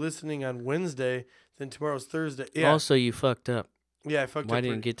if you're listening on Wednesday, then tomorrow's Thursday. Yeah. Also, you fucked up. Yeah, I fucked up. Why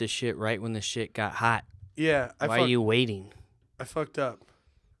didn't you get this shit right when the shit got hot? Yeah. Why are you waiting? I fucked up.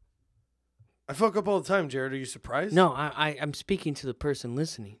 I fuck up all the time, Jarrod. Are you surprised? No, I'm speaking to the person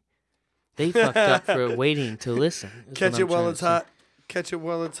listening. They fucked up for waiting to listen. Catch it while it's hot. Catch it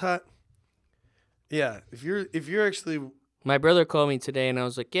while it's hot. Yeah, if you're actually. My brother called me today, and I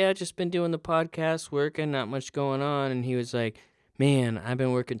was like, yeah, just been doing the podcast, working, not much going on. And he was like, man, I've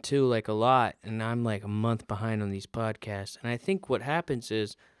been working too, like a lot, and I'm like a month behind on these podcasts. And I think what happens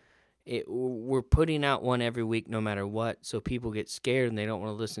is we're putting out one every week no matter what, so people get scared and they don't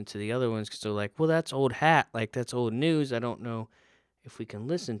want to listen to the other ones because they're like, well, that's old hat, like that's old news. I don't know if we can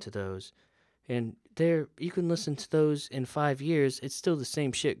listen to those. And you can listen to those in 5 years. It's still the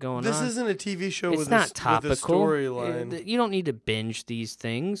same shit going on. This isn't a TV show it's with not a topical. storyline. You don't need to binge these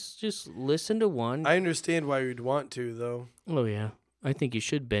things. Just listen to one. I understand why you'd want to, though. Oh, yeah. I think you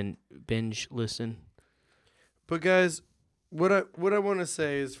should binge listen. But, guys, what I want to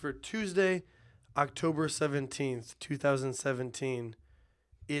say is for Tuesday, October 17th, 2017,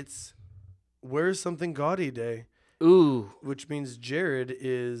 it's Where's Something Gaudy Day. Ooh. Which means Jarrod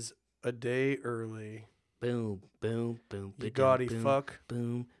is a day early. Boom, boom, boom. You gaudy boom, fuck.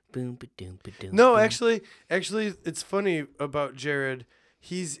 Boom, boom, ba-doom, ba-doom. No, boom. actually, it's funny about Jarrod.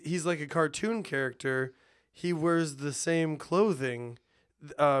 He's like a cartoon character. He wears the same clothing,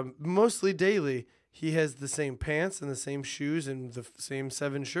 mostly daily. He has the same pants and the same shoes and the same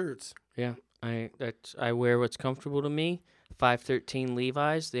 7 shirts. Yeah, I wear what's comfortable to me. 513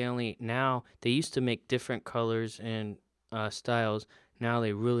 Levi's. They used to make different colors and styles. Now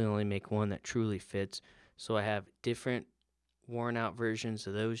they really only make one that truly fits. So I have different worn out versions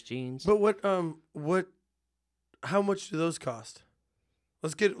of those jeans. But how much do those cost?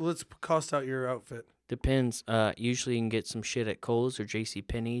 Let's cost out your outfit. Depends. Usually you can get some shit at Kohl's or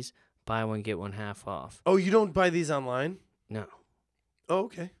JCPenney's. Buy one, get one half off. Oh, you don't buy these online? No. Oh,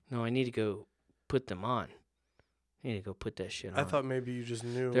 okay. No, I need to go put them on. I need to go put that shit on. I thought maybe you just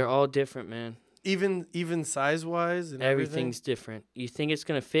knew. They're all different, man. Even size-wise and everything's different. You think it's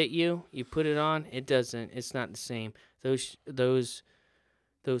going to fit you, you put it on, it doesn't. It's not the same. Those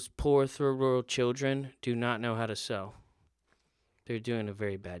poor third world children do not know how to sew. They're doing a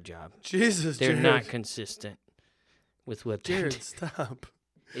very bad job. Jesus, They're Jarrod. not consistent with what they do. Jarrod, stop.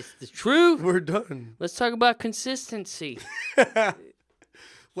 It's the truth. We're done. Let's talk about consistency.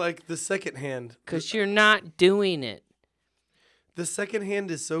 Like the second hand. Because you're not doing it. The second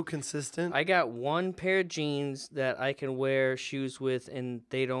hand is so consistent. I got one pair of jeans that I can wear shoes with and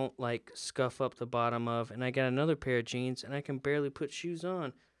they don't like scuff up the bottom of. And I got another pair of jeans and I can barely put shoes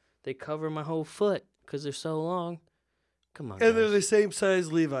on. They cover my whole foot because they're so long. Come on, And they're guys. the same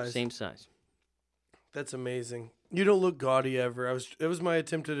size Levi's. Same size. That's amazing. You don't look gaudy ever. It was my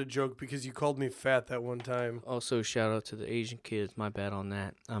attempt at a joke because you called me fat that one time. Also, shout out to the Asian kids. My bad on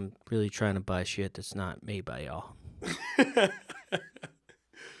that. I'm really trying to buy shit that's not made by y'all.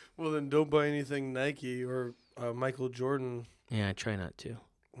 Well, then don't buy anything Nike or Michael Jordan. Yeah, I try not to.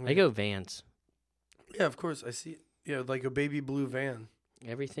 I go Vans. Yeah, of course. I see. Yeah, like a baby blue van.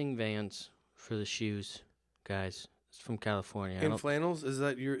 Everything Vans for the shoes, guys. It's from California. In flannels? Is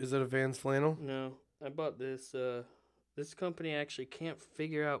that a Vans flannel? No, I bought this. This company actually can't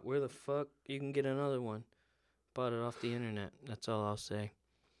figure out where the fuck you can get another one. Bought it off the internet. That's all I'll say.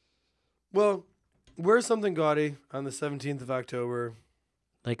 Well, wear something gaudy on the 17th of October.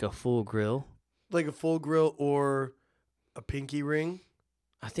 Like a full grill? Like a full grill or a pinky ring.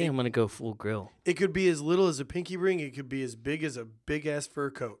 I think I'm going to go full grill. It could be as little as a pinky ring. It could be as big as a big-ass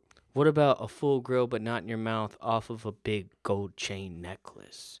fur coat. What about a full grill but not in your mouth off of a big gold chain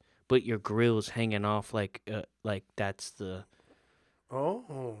necklace? But your grill's hanging off like that's the...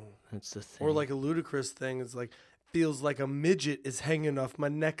 Oh. That's the thing. Or like a ludicrous thing. It's like, feels like a midget is hanging off my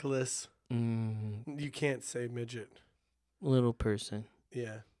necklace. You can't say midget. Little person.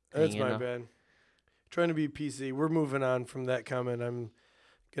 Yeah. That's Hanging my off. bad. Trying to be PC. We're moving on from that comment. I'm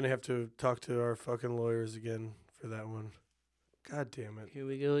going to have to talk to our fucking lawyers again for that one. God damn it. Here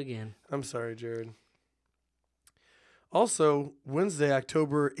we go again. I'm sorry, Jarrod. Also, Wednesday,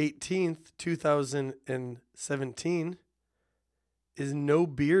 October 18th, 2017 is No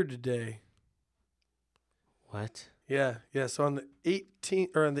Beard Day. What? Yeah. So on the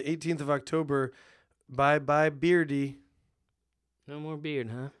 18th of October, bye beardy. No more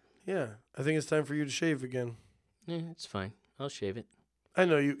beard, huh? Yeah, I think it's time for you to shave again. Yeah, it's fine. I'll shave it. I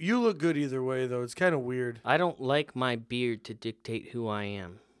know you look good either way though. It's kind of weird. I don't like my beard to dictate who I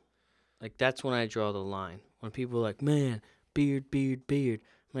am. Like, that's when I draw the line. When people are like, man, beard. I'm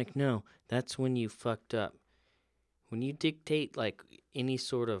like, no, that's when you fucked up. When you dictate, like, any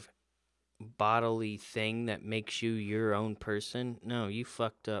sort of bodily thing that makes you your own person, no, you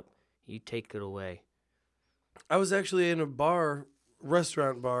fucked up. You take it away. I was actually in a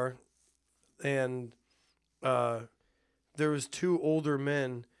restaurant bar, and there was two older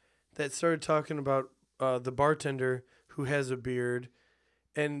men that started talking about the bartender who has a beard,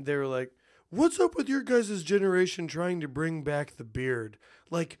 and they were like, what's up with your guys' generation trying to bring back the beard?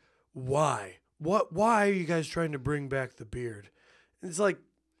 Like, why? Why are you guys trying to bring back the beard? And it's like,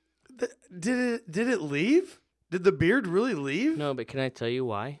 did it leave? Did the beard really leave? No, but can I tell you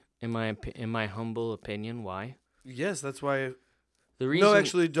why? In my humble opinion, why? Yes, that's why. The reason. No,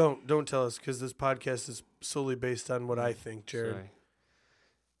 actually, don't tell us, because this podcast is solely based on what I think, Jarrod. Sorry.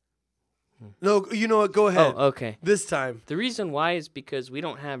 No, you know what? Go ahead. Oh, okay. This time. The reason why is because we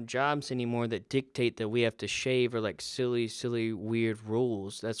don't have jobs anymore that dictate that we have to shave, or like silly, weird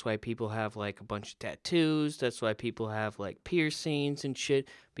rules. That's why people have like a bunch of tattoos. That's why people have like piercings and shit,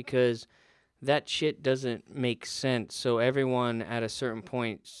 because that shit doesn't make sense. So everyone at a certain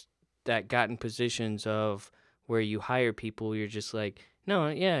point that got in positions of where you hire people, you're just like, no,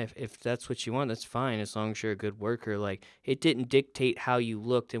 yeah, if that's what you want, that's fine, as long as you're a good worker. Like, it didn't dictate how you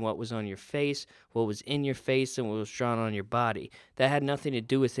looked and what was on your face, what was in your face, and what was drawn on your body. That had nothing to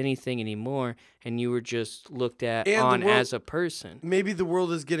do with anything anymore, and you were just looked at as a person. Maybe the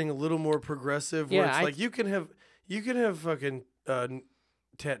world is getting a little more progressive, where it's like you can have fucking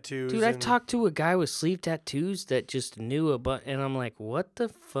tattoos. Dude, I've talked to a guy with sleeve tattoos that just knew and I'm like, what the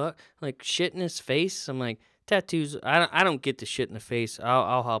fuck? Like, shit in his face. I'm like, tattoos, I don't get the shit in the face.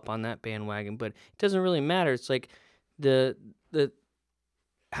 I'll hop on that bandwagon, but it doesn't really matter. It's like the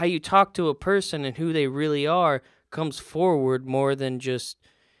how you talk to a person and who they really are comes forward more than just.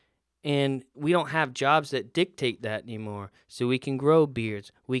 And we don't have jobs that dictate that anymore. So we can grow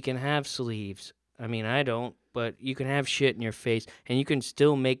beards, we can have sleeves. I mean, I don't, but you can have shit in your face, and you can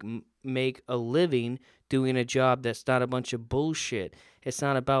still make a living doing a job that's not a bunch of bullshit. It's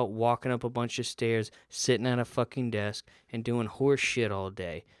not about walking up a bunch of stairs, sitting at a fucking desk, and doing horse shit all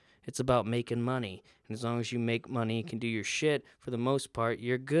day. It's about making money. And as long as you make money and can do your shit, for the most part,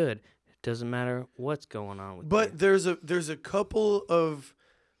 you're good. It doesn't matter what's going on with you. But there's a couple of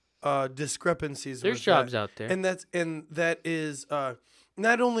discrepancies. There's jobs out there. And that is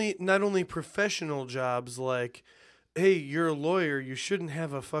not only professional jobs like hey, you're a lawyer, you shouldn't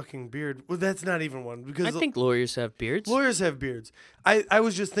have a fucking beard. Well, that's not even one because I think lawyers have beards. lawyers have beards. I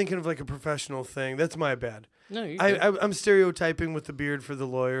was just thinking of like a professional thing. That's my bad. No, you're good. I'm stereotyping with the beard for the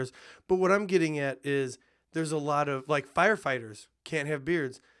lawyers, but what I'm getting at is there's a lot of like firefighters can't have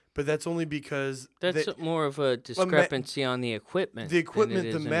beards, but that's only because That's more of a discrepancy on the equipment. the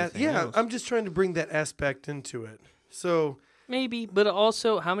equipment, the mat. Yeah, else. I'm just trying to bring that aspect into it. So Maybe, but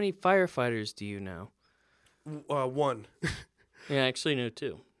also, how many firefighters do you know? one. Yeah, I actually know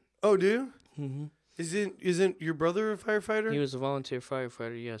 2. Oh, do you? Mm-hmm. Isn't your brother a firefighter? He was a volunteer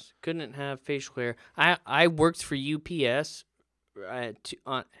firefighter. Yes, couldn't have facial hair. I worked for UPS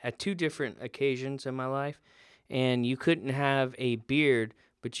at 2 different occasions in my life, and you couldn't have a beard,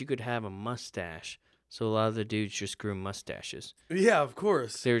 but you could have a mustache. So a lot of the dudes just grew mustaches. Yeah, of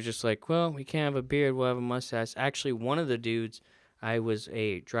course. They were just like, well, we can't have a beard, we'll have a mustache. Actually, one of the dudes, I was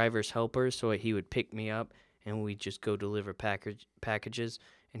a driver's helper, so he would pick me up, and we'd just go deliver packages.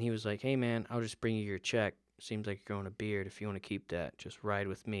 And he was like, hey, man, I'll just bring you your check. Seems like you're growing a beard. If you want to keep that, just ride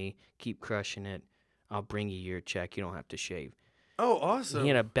with me. Keep crushing it. I'll bring you your check. You don't have to shave. Oh, awesome. And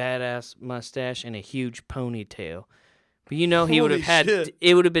he had a badass mustache and a huge ponytail. But he would have Holy had, shit.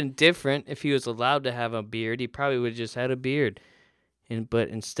 it would have been different if he was allowed to have a beard. He probably would have just had a beard. But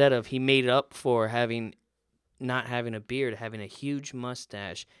instead of, he made up for not having a beard, having a huge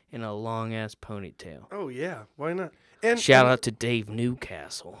mustache and a long ass ponytail. Oh yeah, why not? And Shout out to Dave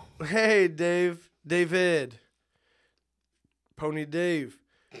Newcastle. Hey, David, Pony Dave.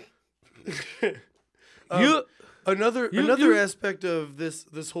 Another aspect of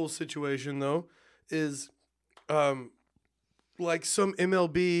this whole situation though is, like some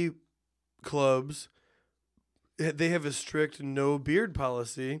MLB clubs, they have a strict no beard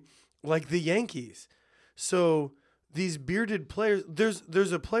policy, like the Yankees. So these bearded players,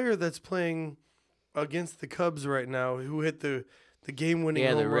 there's a player that's playing against the Cubs right now who hit the game-winning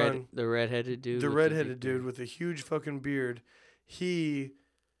home run. The redheaded dude. The with redheaded big beard. dude with a huge fucking beard. He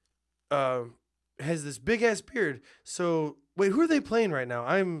has this big ass beard. So wait, who are they playing right now?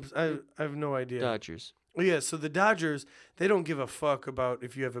 I have no idea. Dodgers. Oh, yeah, so the Dodgers, they don't give a fuck about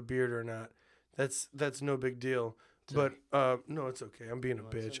if you have a beard or not. That's no big deal. But no, it's okay. I'm being a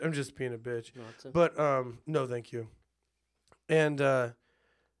bitch. I'm just being a bitch. But no, thank you. And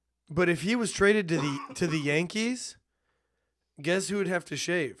but if he was traded to the Yankees, guess who would have to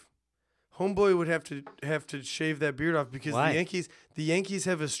shave? Homeboy would have to shave that beard off because Why? the Yankees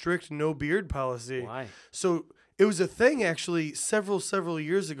have a strict no beard policy. Why? So it was a thing actually several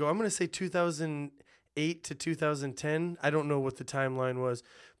years ago. I'm going to say 2008 to 2010. I don't know what the timeline was,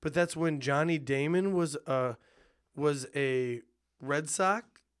 but that's when Johnny Damon was a Red Sox.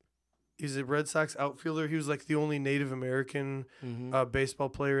 He's a Red Sox outfielder. He was like the only Native American baseball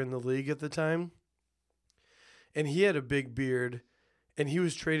player in the league at the time. And he had a big beard, and he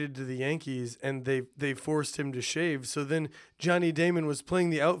was traded to the Yankees, and they forced him to shave. So then Johnny Damon was playing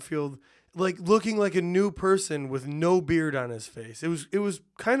the outfield, like looking like a new person with no beard on his face. It was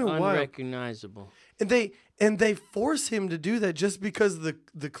kind of wild. Unrecognizable. And they force him to do that just because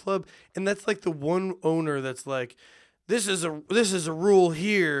the club, and that's like the one owner that's like, this is a rule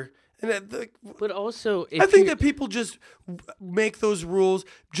here. And But also, I think that people just make those rules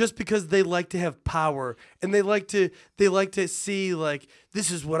just because they like to have power, and they like to see like, this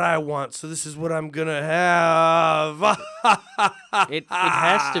is what I want, so this is what I'm gonna have. it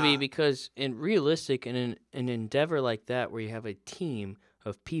has to be, because realistic in an endeavor like that, where you have a team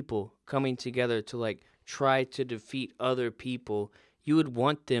of people coming together to like try to defeat other people, you would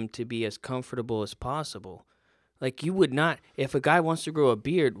want them to be as comfortable as possible. Like, you would not, if a guy wants to grow a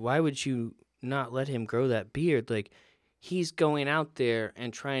beard, why would you not let him grow that beard? Like, he's going out there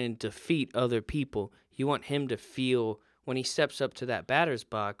and trying to defeat other people. You want him to feel, when he steps up to that batter's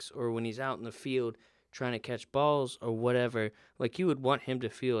box, or when he's out in the field trying to catch balls or whatever, like, you would want him to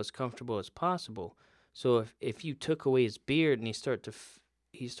feel as comfortable as possible. So if you took away his beard and he started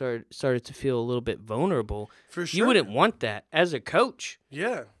to feel a little bit vulnerable, For sure. you wouldn't want that as a coach,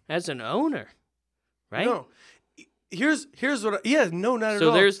 Yeah. as an owner, right? No. Here's what. No, not at So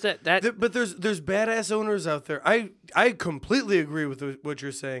all. there's that. But there's badass owners out there. I completely agree with what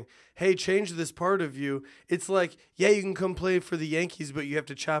you're saying. Hey, change this part of you. It's like, yeah, you can come play for the Yankees, but you have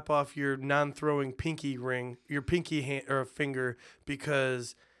to chop off your non-throwing pinky ring, your pinky hand or finger,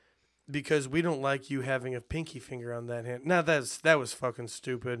 because we don't like you having a pinky finger on that hand. Now that was fucking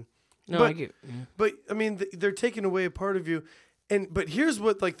stupid. No, but, I get. Yeah. But I mean, they're taking away a part of you, but here's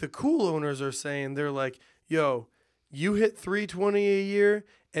what like the cool owners are saying. They're like, yo, you hit 320 a year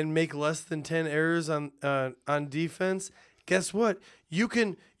and make less than 10 errors on defense. Guess what? You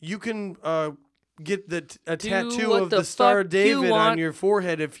can get a Do tattoo what of the the Star of fuck you David on want. your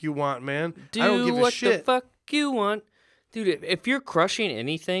forehead if you want, man. Do I don't give a what shit. the fuck you want. Dude, if you're crushing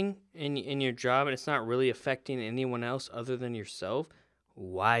anything in your job and it's not really affecting anyone else other than yourself,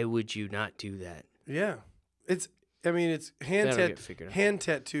 why would you not do that? Yeah. It's That'll get figured out. hand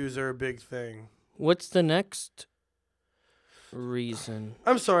tattoos are a big thing. What's the next reason?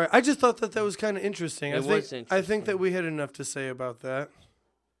 I'm sorry. I just thought that was kind of interesting. It was interesting. I think that we had enough to say about that.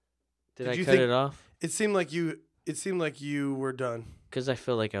 Did Did I you cut think- it off? It seemed like you were done. Because I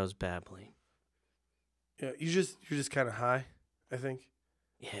feel like I was babbling. Yeah, you're just kind of high, I think.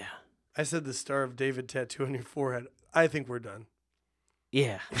 Yeah. I said the Star of David tattoo on your forehead. I think we're done.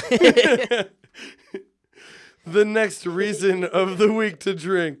 Yeah. The next reason of the week to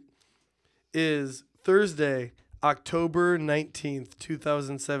drink is Thursday, October 19th,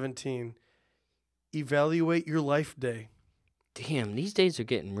 2017. Evaluate your life day. Damn, these days are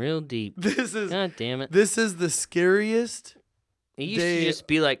getting real deep. God damn it. This is the scariest. It used day- to just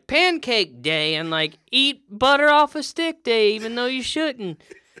be like pancake day and like eat butter off a stick day, even though you shouldn't.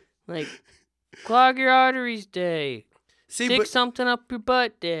 Like clog your arteries day. See, Stick but something up your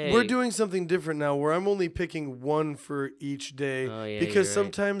butt day. we're doing something different now where I'm only picking one for each day Oh, yeah, because you're right.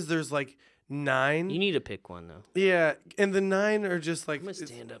 sometimes there's like 9. You need to pick one though. Yeah, and the 9 are just like I'm gonna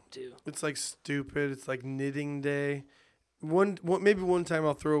stand up too. it's like stupid. It's like knitting day. Maybe one time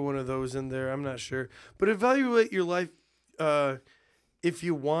I'll throw one of those in there. I'm not sure. But evaluate your life if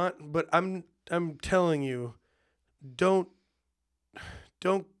you want, but I'm telling you, don't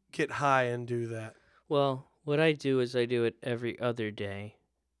get high and do that. Well, what I do is I do it every other day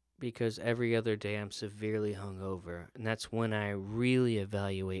because every other day I'm severely hungover, and that's when I really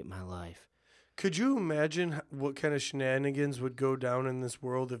evaluate my life. Could you imagine what kind of shenanigans would go down in this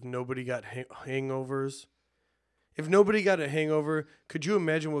world if nobody got hangovers? If nobody got a hangover, could you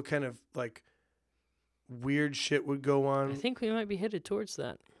imagine what kind of like weird shit would go on? I think we might be headed towards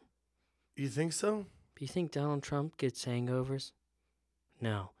that. You think so? Do you think Donald Trump gets hangovers?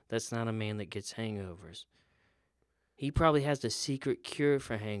 No, that's not a man that gets hangovers. He probably has the secret cure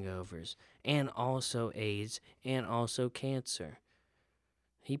for hangovers, and also AIDS, and also cancer.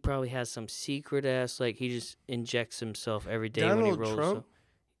 He probably has some secret ass, like he just injects himself every day when he Donald rolls Trump? up.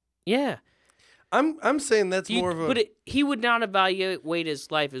 Yeah. I'm saying that's more of a. But he would not evaluate his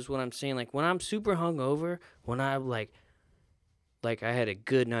life, is what I'm saying. Like when I'm super hungover, when I'm like I had a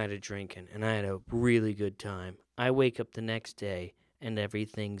good night of drinking and I had a really good time. I wake up the next day and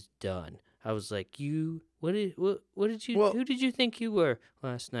everything's done. I was like, what did you? Well, who did you think you were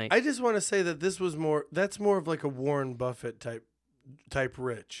last night? I just want to say that this was more. That's more of like a Warren Buffett type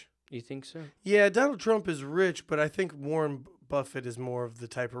rich. You think so? Yeah, Donald Trump is rich, but I think Warren Buffett is more of the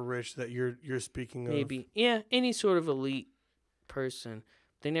type of rich that you're speaking of. Maybe. Yeah, any sort of elite person.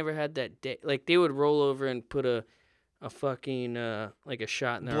 They never had that day. Like they would roll over and put a fucking like a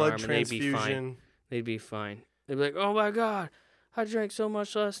shot in their Blood arm and they'd be fine. transfusion. They'd be fine. They'd be like, "Oh my god, I drank so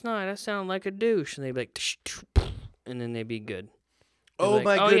much last night. I sound like a douche." And they'd be like, "Tsh, tsh, tsh," and then they'd be good. They'd be Oh like,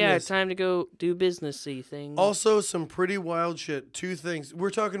 my oh goodness. yeah, it's time to go do businessy things. Also, some pretty wild shit. 2 things. We're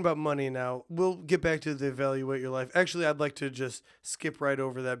talking about money now. We'll get back to the evaluate your life. Actually, I'd like to just skip right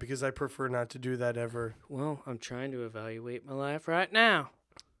over that because I prefer not to do that ever. Well, I'm trying to evaluate my life right now.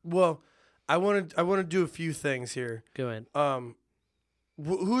 Well, I want to do a few things here. Go ahead.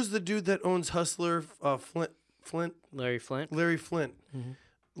 Who's the dude that owns Hustler? Flint. Larry Flint. Larry Flint. Mhm.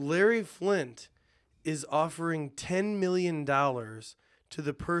 Larry Flint is offering $10 million to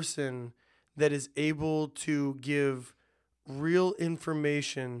the person that is able to give real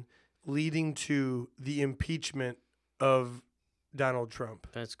information leading to the impeachment of Donald Trump.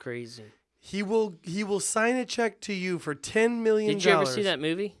 That's crazy. He will sign a check to you for $10 million. Did you ever see that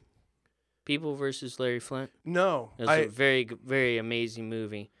movie? People versus Larry Flint? No. It was a very, very amazing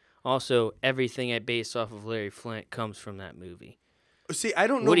movie. Also, everything I based off of Larry Flint comes from that movie. See, I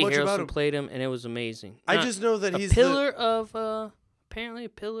don't know Woody much Harrelson about him. played him, and it was amazing. I Not- just know that a he's pillar of apparently a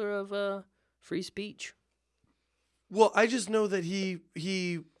pillar of free speech. Well, I just know that he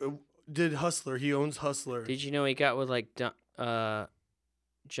did Hustler. He owns Hustler. Did you know he got with like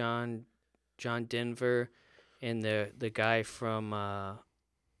John Denver and the guy from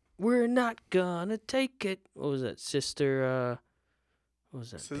We're Not Gonna Take It. What was that? Sister what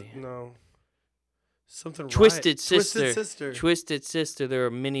was that band? No. Something Twisted Riot. Sister. Twisted Sister. Twisted Sister. There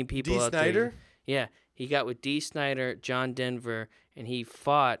are many people D. out there. Snyder? Yeah, he got with D. Snyder, John Denver, and he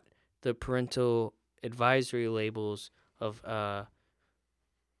fought the parental advisory labels of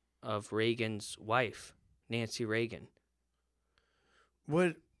Reagan's wife, Nancy Reagan.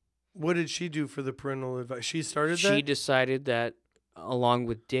 What did she do for the parental advice? She started that? She decided that, along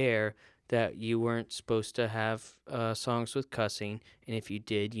with Dare, that you weren't supposed to have songs with cussing, and if you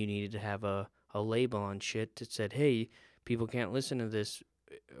did, you needed to have a label on shit that said, "Hey, people can't listen to this,"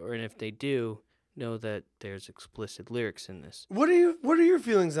 and if they do, know that there's explicit lyrics in this. What are your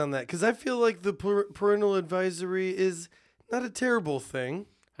feelings on that? Because I feel like the parental advisory is not a terrible thing.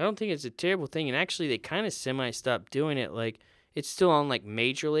 I don't think it's a terrible thing, and actually, they kind of semi-stopped doing it. Like, it's still on like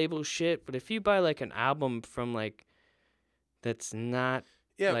major label shit, but if you buy like an album from like that's not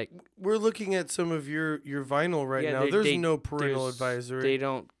like we're looking at some of your vinyl right now. There's no parental advisory. They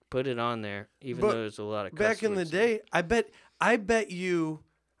don't put it on there, even though there's a lot of back in the day. I bet you.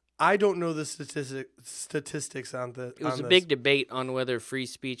 I don't know the statistics on the. It was a big debate on whether free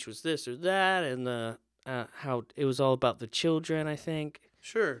speech was this or that, and the how it was all about the children. I think.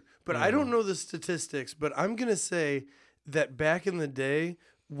 Sure, but I don't know the statistics. But I'm gonna say that back in the day,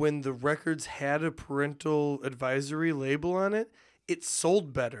 when the records had a parental advisory label on it, it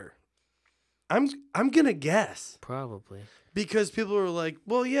sold better. I'm gonna guess Probably because people are like,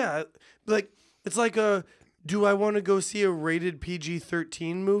 well, yeah, like it's like a. Do I want to go see a rated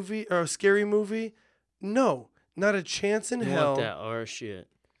PG-13 movie or a scary movie? No, not a chance in hell. Want that R shit.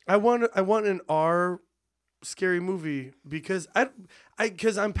 I want an R scary movie because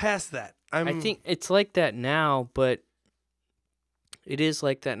because I'm past that. I think it's like that now, but it is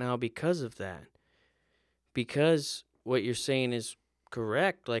like that now because of that. Because what you're saying is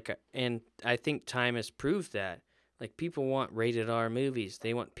correct, and I think time has proved that. Like, people want rated R movies.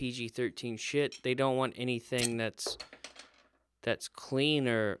 They want PG-13 shit. They don't want anything that's clean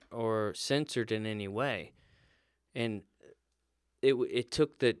or censored in any way. And it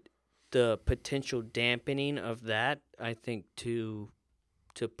took the potential dampening of that, I think, to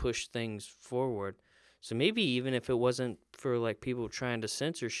push things forward. So maybe even if it wasn't for like people trying to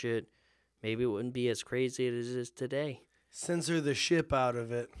censor shit, maybe it wouldn't be as crazy as it is today. Censor the ship out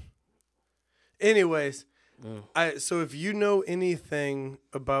of it. Anyways. So if you know anything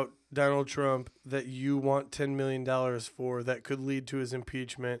about Donald Trump that you want $10 million for that could lead to his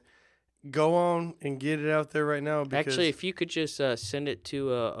impeachment, go on and get it out there right now. Because actually, if you could just send it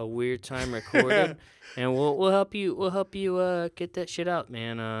to a weird time recorded, and we'll help you get that shit out,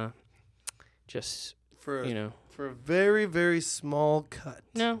 man. Just for a very, very small cut.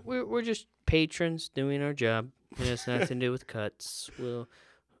 No, we're just patrons doing our job. It has nothing to do with cuts. We'll,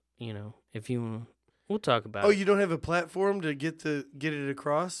 if you want. We'll talk about it. Oh, you don't have a platform to get it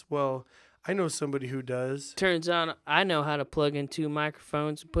across? Well, I know somebody who does. Turns out I know how to plug in 2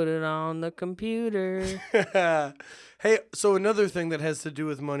 microphones and put it on the computer. Hey, so another thing that has to do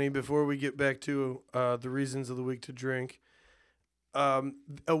with money before we get back to the reasons of the week to drink. A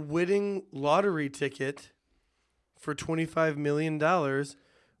winning lottery ticket for $25 million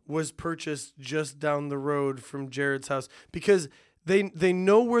was purchased just down the road from Jarrod's house because They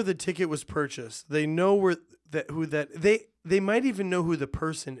know where the ticket was purchased. They know they might even know who the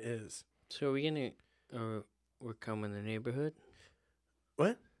person is. So are we gonna we're combing the neighborhood?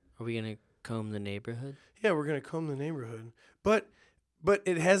 What? Are we gonna comb the neighborhood? Yeah, we're gonna comb the neighborhood. But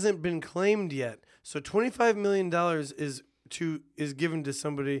it hasn't been claimed yet. So $25 million is given to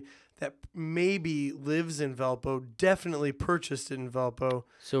somebody that maybe lives in Valpo, definitely purchased it in Valpo.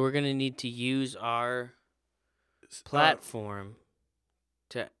 So we're gonna need to use our platform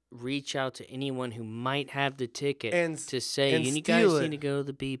to reach out to anyone who might have the ticket to say, you guys need to go to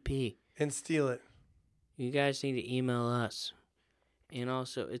the BP. And steal it. You guys need to email us. And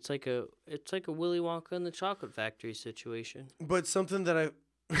also, it's like a Willy Wonka and the Chocolate Factory situation. But something that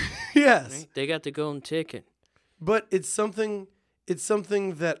yes. Right? They got the golden ticket. But it's something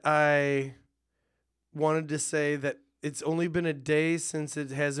that I wanted to say that it's only been a day since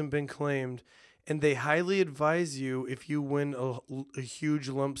it hasn't been claimed. And they highly advise you, if you win a huge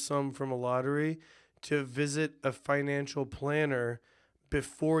lump sum from a lottery, to visit a financial planner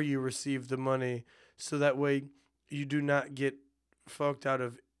before you receive the money. So that way you do not get fucked out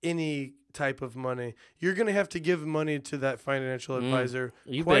of any type of money. You're going to have to give money to that financial advisor.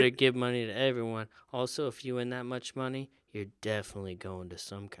 You better give money to everyone. Also, if you win that much money, you're definitely going to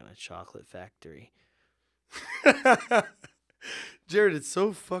some kind of chocolate factory. Jarrod, it's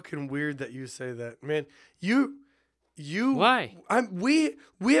so fucking weird that you say that, man. You. Why? We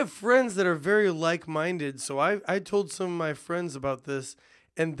have friends that are very like-minded. So I told some of my friends about this,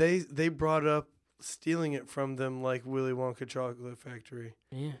 and they brought up stealing it from them like Willy Wonka Chocolate Factory.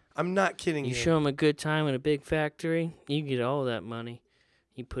 Yeah, I'm not kidding you. You show them a good time in a big factory, you get all that money.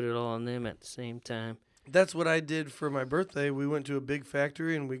 You put it all on them at the same time. That's what I did for my birthday. We went to a big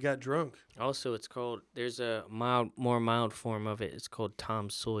factory and we got drunk. Also, there's a more mild form of it. It's called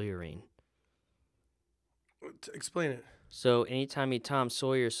Tom Sawyering. Explain it. So anytime you Tom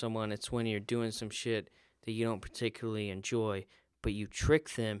Sawyer someone, it's when you're doing some shit that you don't particularly enjoy, but you trick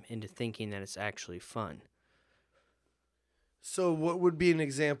them into thinking that it's actually fun. So what would be an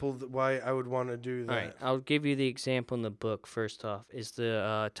example why I would want to do that? All right, I'll give you the example in the book. First off, is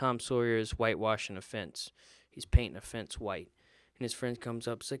the Tom Sawyer's whitewashing a fence. He's painting a fence white, and his friend comes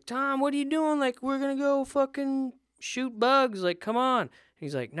up. He's like, "Tom, what are you doing? Like, we're gonna go fucking shoot bugs. Like, come on." And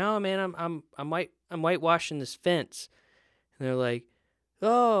he's like, "No, man, I'm whitewashing this fence." And they're like,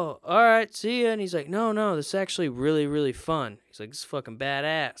 "Oh, all right, see ya." And he's like, "No, this is actually really, really fun." He's like, "This is fucking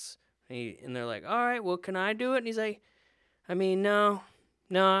badass." And they're like, "All right, well, can I do it?" And he's like, "I mean, no,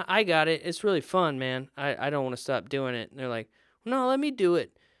 I got it. It's really fun, man. I don't want to stop doing it." And they're like, "No, let me do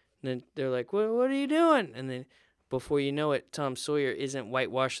it." And then they're like, what are you doing?" And then before you know it, Tom Sawyer isn't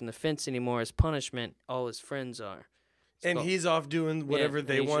whitewashing the fence anymore as punishment. All his friends are. And he's off doing whatever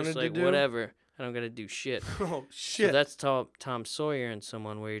they wanted to do? Whatever. I don't got to do shit. Oh, shit. So that's Tom Sawyer and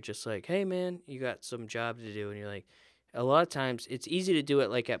someone where you're just like, "Hey, man, you got some job to do." And you're like, a lot of times it's easy to do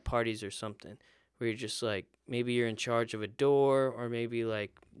it like at parties or something where you're just like, maybe you're in charge of a door or maybe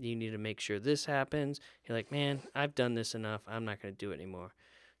like you need to make sure this happens. You're like, "Man, I've done this enough. I'm not going to do it anymore."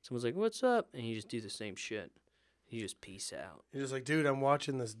 Someone's like, "What's up?" And you just do the same shit. You just peace out. You're just like, "Dude, I'm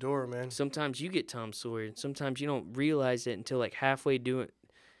watching this door, man." Sometimes you get Tom Sawyer, and sometimes you don't realize it until like halfway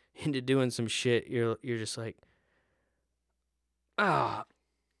into doing some shit. You're just like,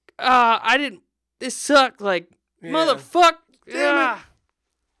 I didn't. This sucked. Like, Yeah. motherfucker. Damn it.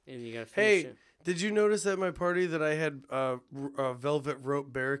 And you gotta finish Hey, it. did you notice at my party that I had velvet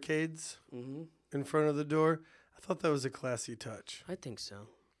rope barricades Mm-hmm. in front of the door? I thought that was a classy touch. I think so.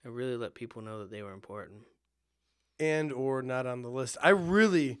 I really let people know that they were important. And or not on the list. I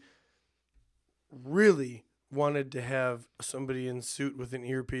really, really wanted to have somebody in suit with an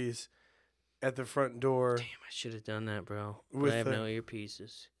earpiece at the front door. Damn, I should have done that, bro. But With I have the- no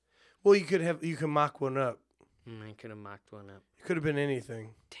earpieces. Well, you can mock one up. I could have mocked one up. It could have been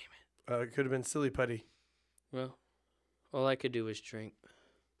anything. Damn it. It could have been silly putty. Well, all I could do was drink.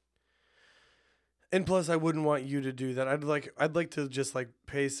 And plus, I wouldn't want you to do that. I'd like to just like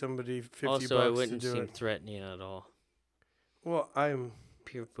pay somebody $50 Also, I to wouldn't do seem it. threatening at all. Well, I'm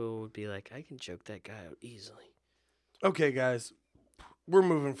People would be like, "I can choke that guy out easily." okay, guys. We're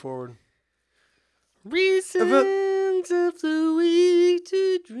moving forward. Reasons of the week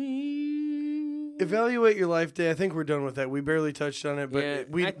to dream. Evaluate your life day. I think we're done with that. We barely touched on it, but Yeah,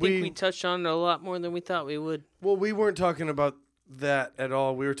 we I think we touched on it a lot more than we thought we would. well, we weren't talking about that at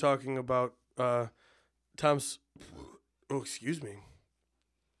all. We were talking about Tom's. Oh, excuse me.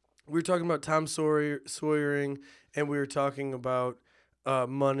 We were talking about Tom Sawyering, and we were talking about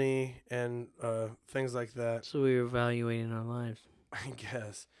money and things like that. So we were evaluating our lives. I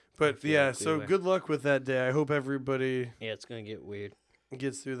guess. But feel yeah, like we so were. good luck with that day. I hope everybody Yeah, it's gonna get weird.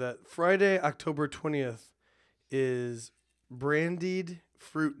 gets through that. Friday, October 20th is Brandied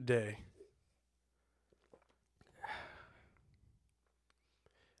Fruit Day.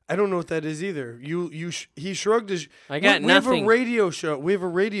 I don't know what that is either. He shrugged his. I got we have nothing. a radio show. We have a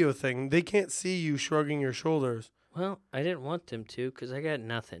radio thing. They can't see you shrugging your shoulders. Well, I didn't want them to because I got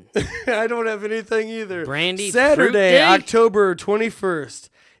nothing. I don't have anything either. Brandied Fruit Saturday, Day? October 21st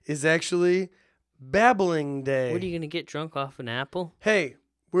is actually Babbling Day. What are you gonna get drunk off an apple? Hey,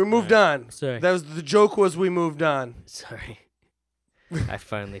 we moved on. Sorry. That was the joke. Was we moved on? Sorry. I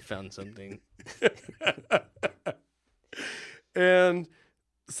finally found something. And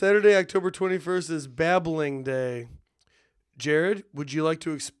Saturday, October 21st is Babbling Day. Jarrod, would you like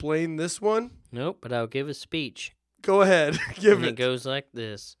to explain this one? Nope, but I'll give a speech. Go ahead. Give And it. it goes like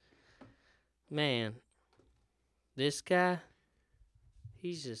this. Man, this guy,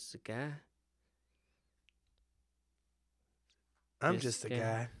 he's just a guy. I'm this just a guy.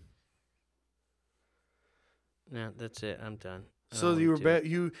 guy. No, that's it. I'm done. I So don't you were wanna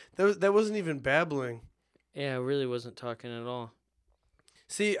do it. that wasn't even babbling. Yeah, I really wasn't talking at all.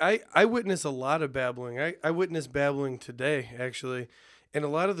 See, I witness a lot of babbling. I witnessed babbling today, actually. And a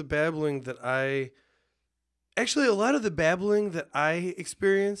lot of the babbling that I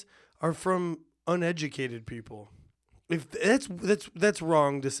experience are from uneducated people. If that's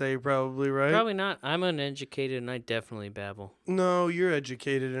wrong to say, probably, right? Probably not. I'm uneducated and I definitely babble. No, you're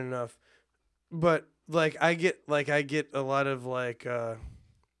educated enough. But like I get a lot of like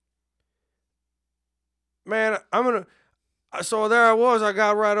man, So there I was. I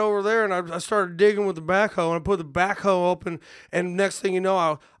got right over there, and I started digging with the backhoe, and I put the backhoe up, and next thing you know,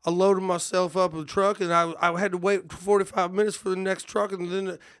 I loaded myself up with the truck, and I had to wait 45 minutes for the next truck, and then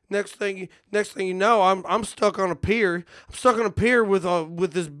the next thing you know, I'm stuck on a pier. I'm stuck on a pier with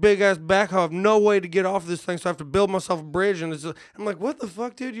this big ass backhoe. I have no way to get off this thing, so I have to build myself a bridge, and I'm like, what the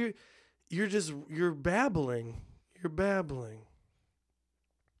fuck, dude? You're babbling. You're babbling.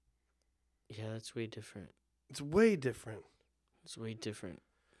 Yeah, that's way different. It's way different. It's way different.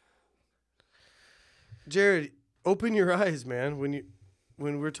 Jarrod, open your eyes, man,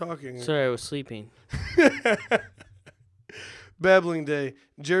 when we're talking. Sorry, I was sleeping. Babbling day.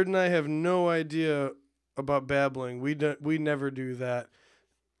 Jarrod and I have no idea about babbling. We never do that,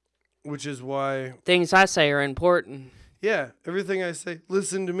 which is why Things I say are important. yeah, everything I say,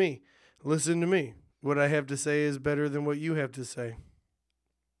 listen to me. Listen to me. What I have to say is better than what you have to say.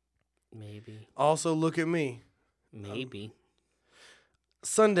 Maybe. Also, look at me. Maybe.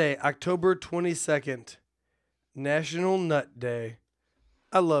 Sunday, October 22nd, National Nut Day.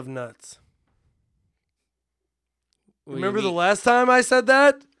 I love nuts. Remember the last time I said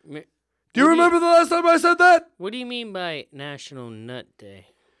that? Do you remember the last time I said that? What do you mean by National Nut Day?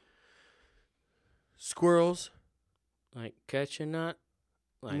 Squirrels. Like catch a nut?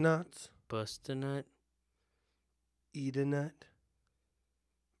 Like Nuts. bust a nut? Eat a nut.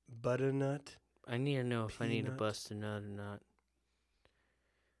 Butternut. I need to know if I need to Peanut. bust a nut or not.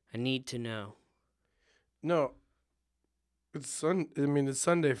 I need to know. No. It's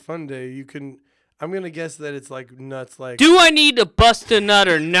Sunday fun day. I'm gonna guess that it's like nuts like Do I need to bust a nut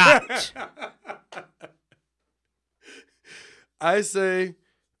or not? I say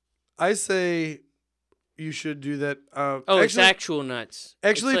you should do that. It's actual nuts.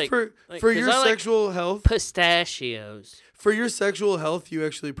 Actually, It's for 'cause your I like sexual health, pistachios. for your sexual health, you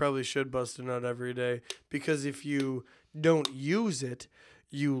actually probably should bust a nut every day because if you don't use it,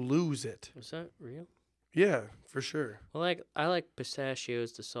 you lose it. Is that real? Yeah, for sure. Well, I like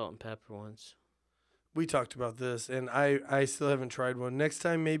pistachios, the salt and pepper ones. We talked about this, and I still haven't tried one. Next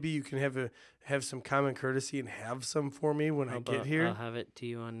time, maybe you can have some common courtesy and have some for me when I get here I'll have it to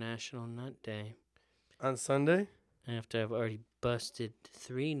you on National Nut Day. on Sunday. After I've already busted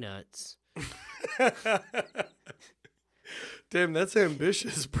 3 nuts. Damn, that's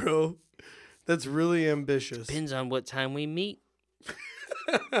ambitious, bro. That's really ambitious. Depends on what time we meet.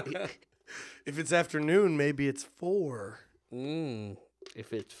 If it's afternoon, maybe it's 4.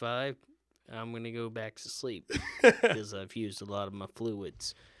 If it's 5, I'm going to go back to sleep because I've used a lot of my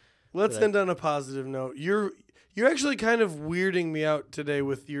fluids. Let's end on a positive note. You're actually kind of weirding me out today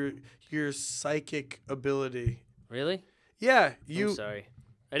with your psychic ability. Really? Yeah, I'm sorry.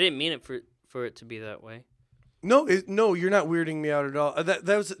 I didn't mean it for it to be that way. No, you're not weirding me out at all.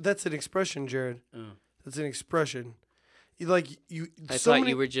 That's an expression, Jarrod. Oh. That's an expression. I thought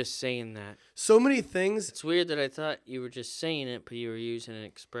you were just saying that. So many things. It's weird that I thought you were just saying it, but you were using an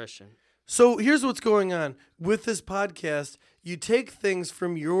expression. So here's what's going on with this podcast. You take things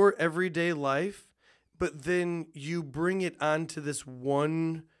from your everyday life, but then you bring it onto this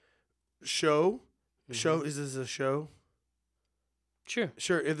one show. Mm-hmm. Show? Is this a show? Sure.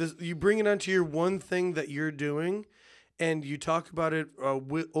 Sure. You bring it onto your one thing that you're doing, and you talk about it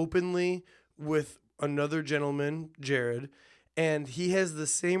openly with another gentleman, Jarrod, and he has the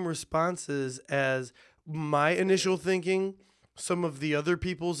same responses as my initial thinking, some of the other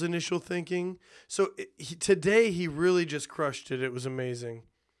people's initial thinking. So today he really just crushed it. It was amazing.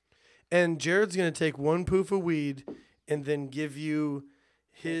 And Jarrod's going to take one poof of weed and then give you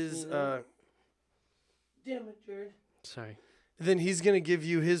his... Damn it, Jarrod. Sorry. Then he's going to give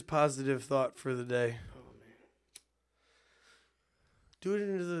you his positive thought for the day. Oh,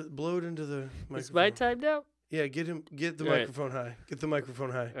 man. Blow it into the microphone. Is my time now? Yeah, get the All right. microphone high. Get the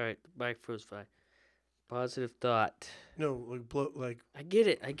microphone high. All right, the microphone's fine. Positive thought. No, I get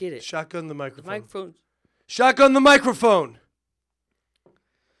it. shotgun the The microphone. microphone's Shotgun the microphone.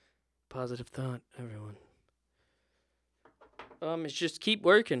 positive thought, everyone. It's just keep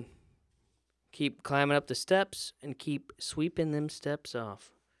working. Keep climbing up the steps and keep sweeping them steps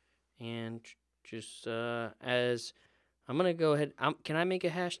off. And just as I'm going to go ahead. Can I make a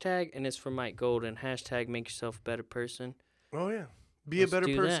hashtag? And it's for Mike Golden. Hashtag make yourself a better person. Oh, yeah. Be Let's a better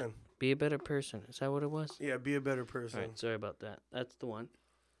do person. that. Be a better person. Is that what it was? Yeah, be a better person. All right, sorry about that. That's the one.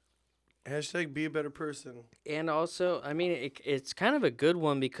 Hashtag be a better person. And also, I mean, it's kind of a good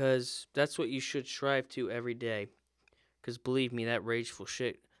one because that's what you should strive to every day. Because believe me, that rageful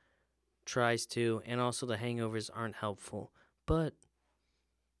shit tries to. And also the hangovers aren't helpful. But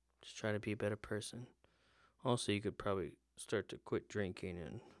just try to be a better person. Also, you could probably start to quit drinking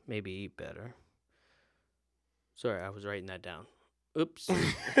and maybe eat better. Sorry, I was writing that down. Oops.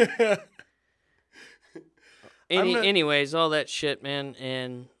 I'm not- Anyways, all that shit, man,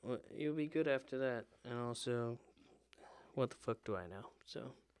 and you'll be good after that. And also, what the fuck do I know?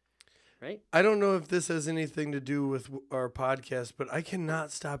 So, right? I don't know if this has anything to do with our podcast, but I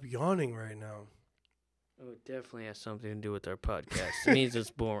cannot stop yawning right now. Oh, it definitely has something to do with our podcast. It means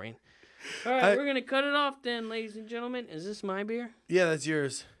it's boring. All right, we're gonna cut it off then, ladies and gentlemen. Is this my beer? Yeah, that's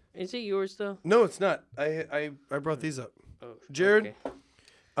yours. Is it yours though? No, it's not. I brought these up. Oh, Jarrod,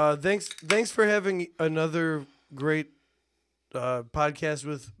 okay. thanks for having another great podcast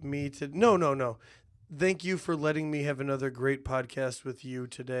with me No. Thank you for letting me have another great podcast with you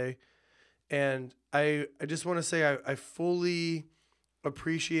today. And I just want to say I fully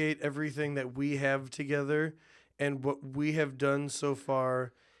appreciate everything that we have together, and what we have done so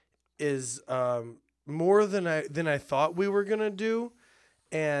far is more than I thought we were gonna do.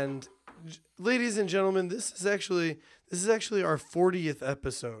 And ladies and gentlemen, this is actually our 40th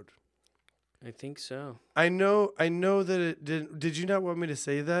episode. I think so. I know that it didn't. Did you not want me to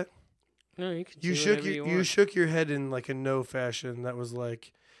say that? No, you can. You say shook whatever your, you you want. shook your head in like a no fashion. That was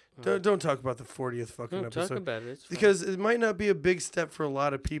like, don't talk about the 40th fucking No, episode. talk about it. It's fine. Because it might not be a big step for a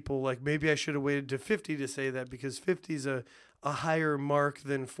lot of people. Like maybe I should have waited to 50 to say that, because 50 is a higher mark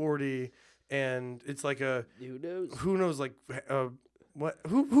than 40, and it's like a who knows like what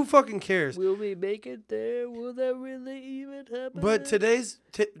who fucking cares? will we make it there? Will that really even happen? But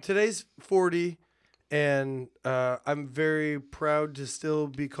today's 40, and I'm very proud to still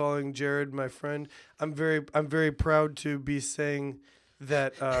be calling Jarrod my friend. I'm very proud to be saying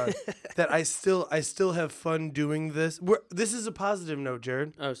that that I still have fun doing this. This is a positive note,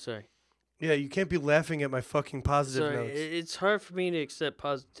 Jarrod. Oh, sorry. Yeah, you can't be laughing at my fucking positive Sorry, notes. it's hard for me to accept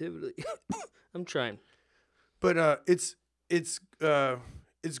positivity. I'm trying. But it's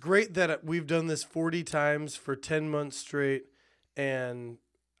great that we've done this 40 times for 10 months straight, and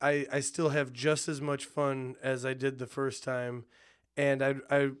I still have just as much fun as I did the first time. And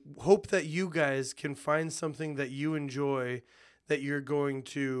I hope that you guys can find something that you enjoy that you're going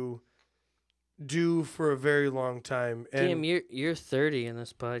to do for a very long time. And Damn, you're 30 and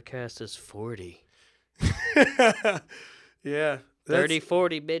this podcast is 40. yeah. 30,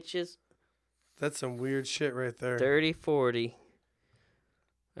 40, bitches. That's some weird shit right there. 30, 40.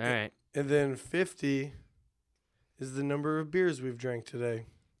 All right. And then 50 is the number of beers we've drank today.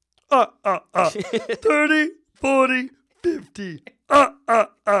 30, 40, 50.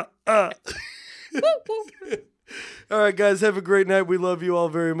 All right, guys, have a great night. We love you all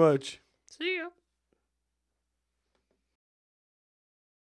very much. See ya.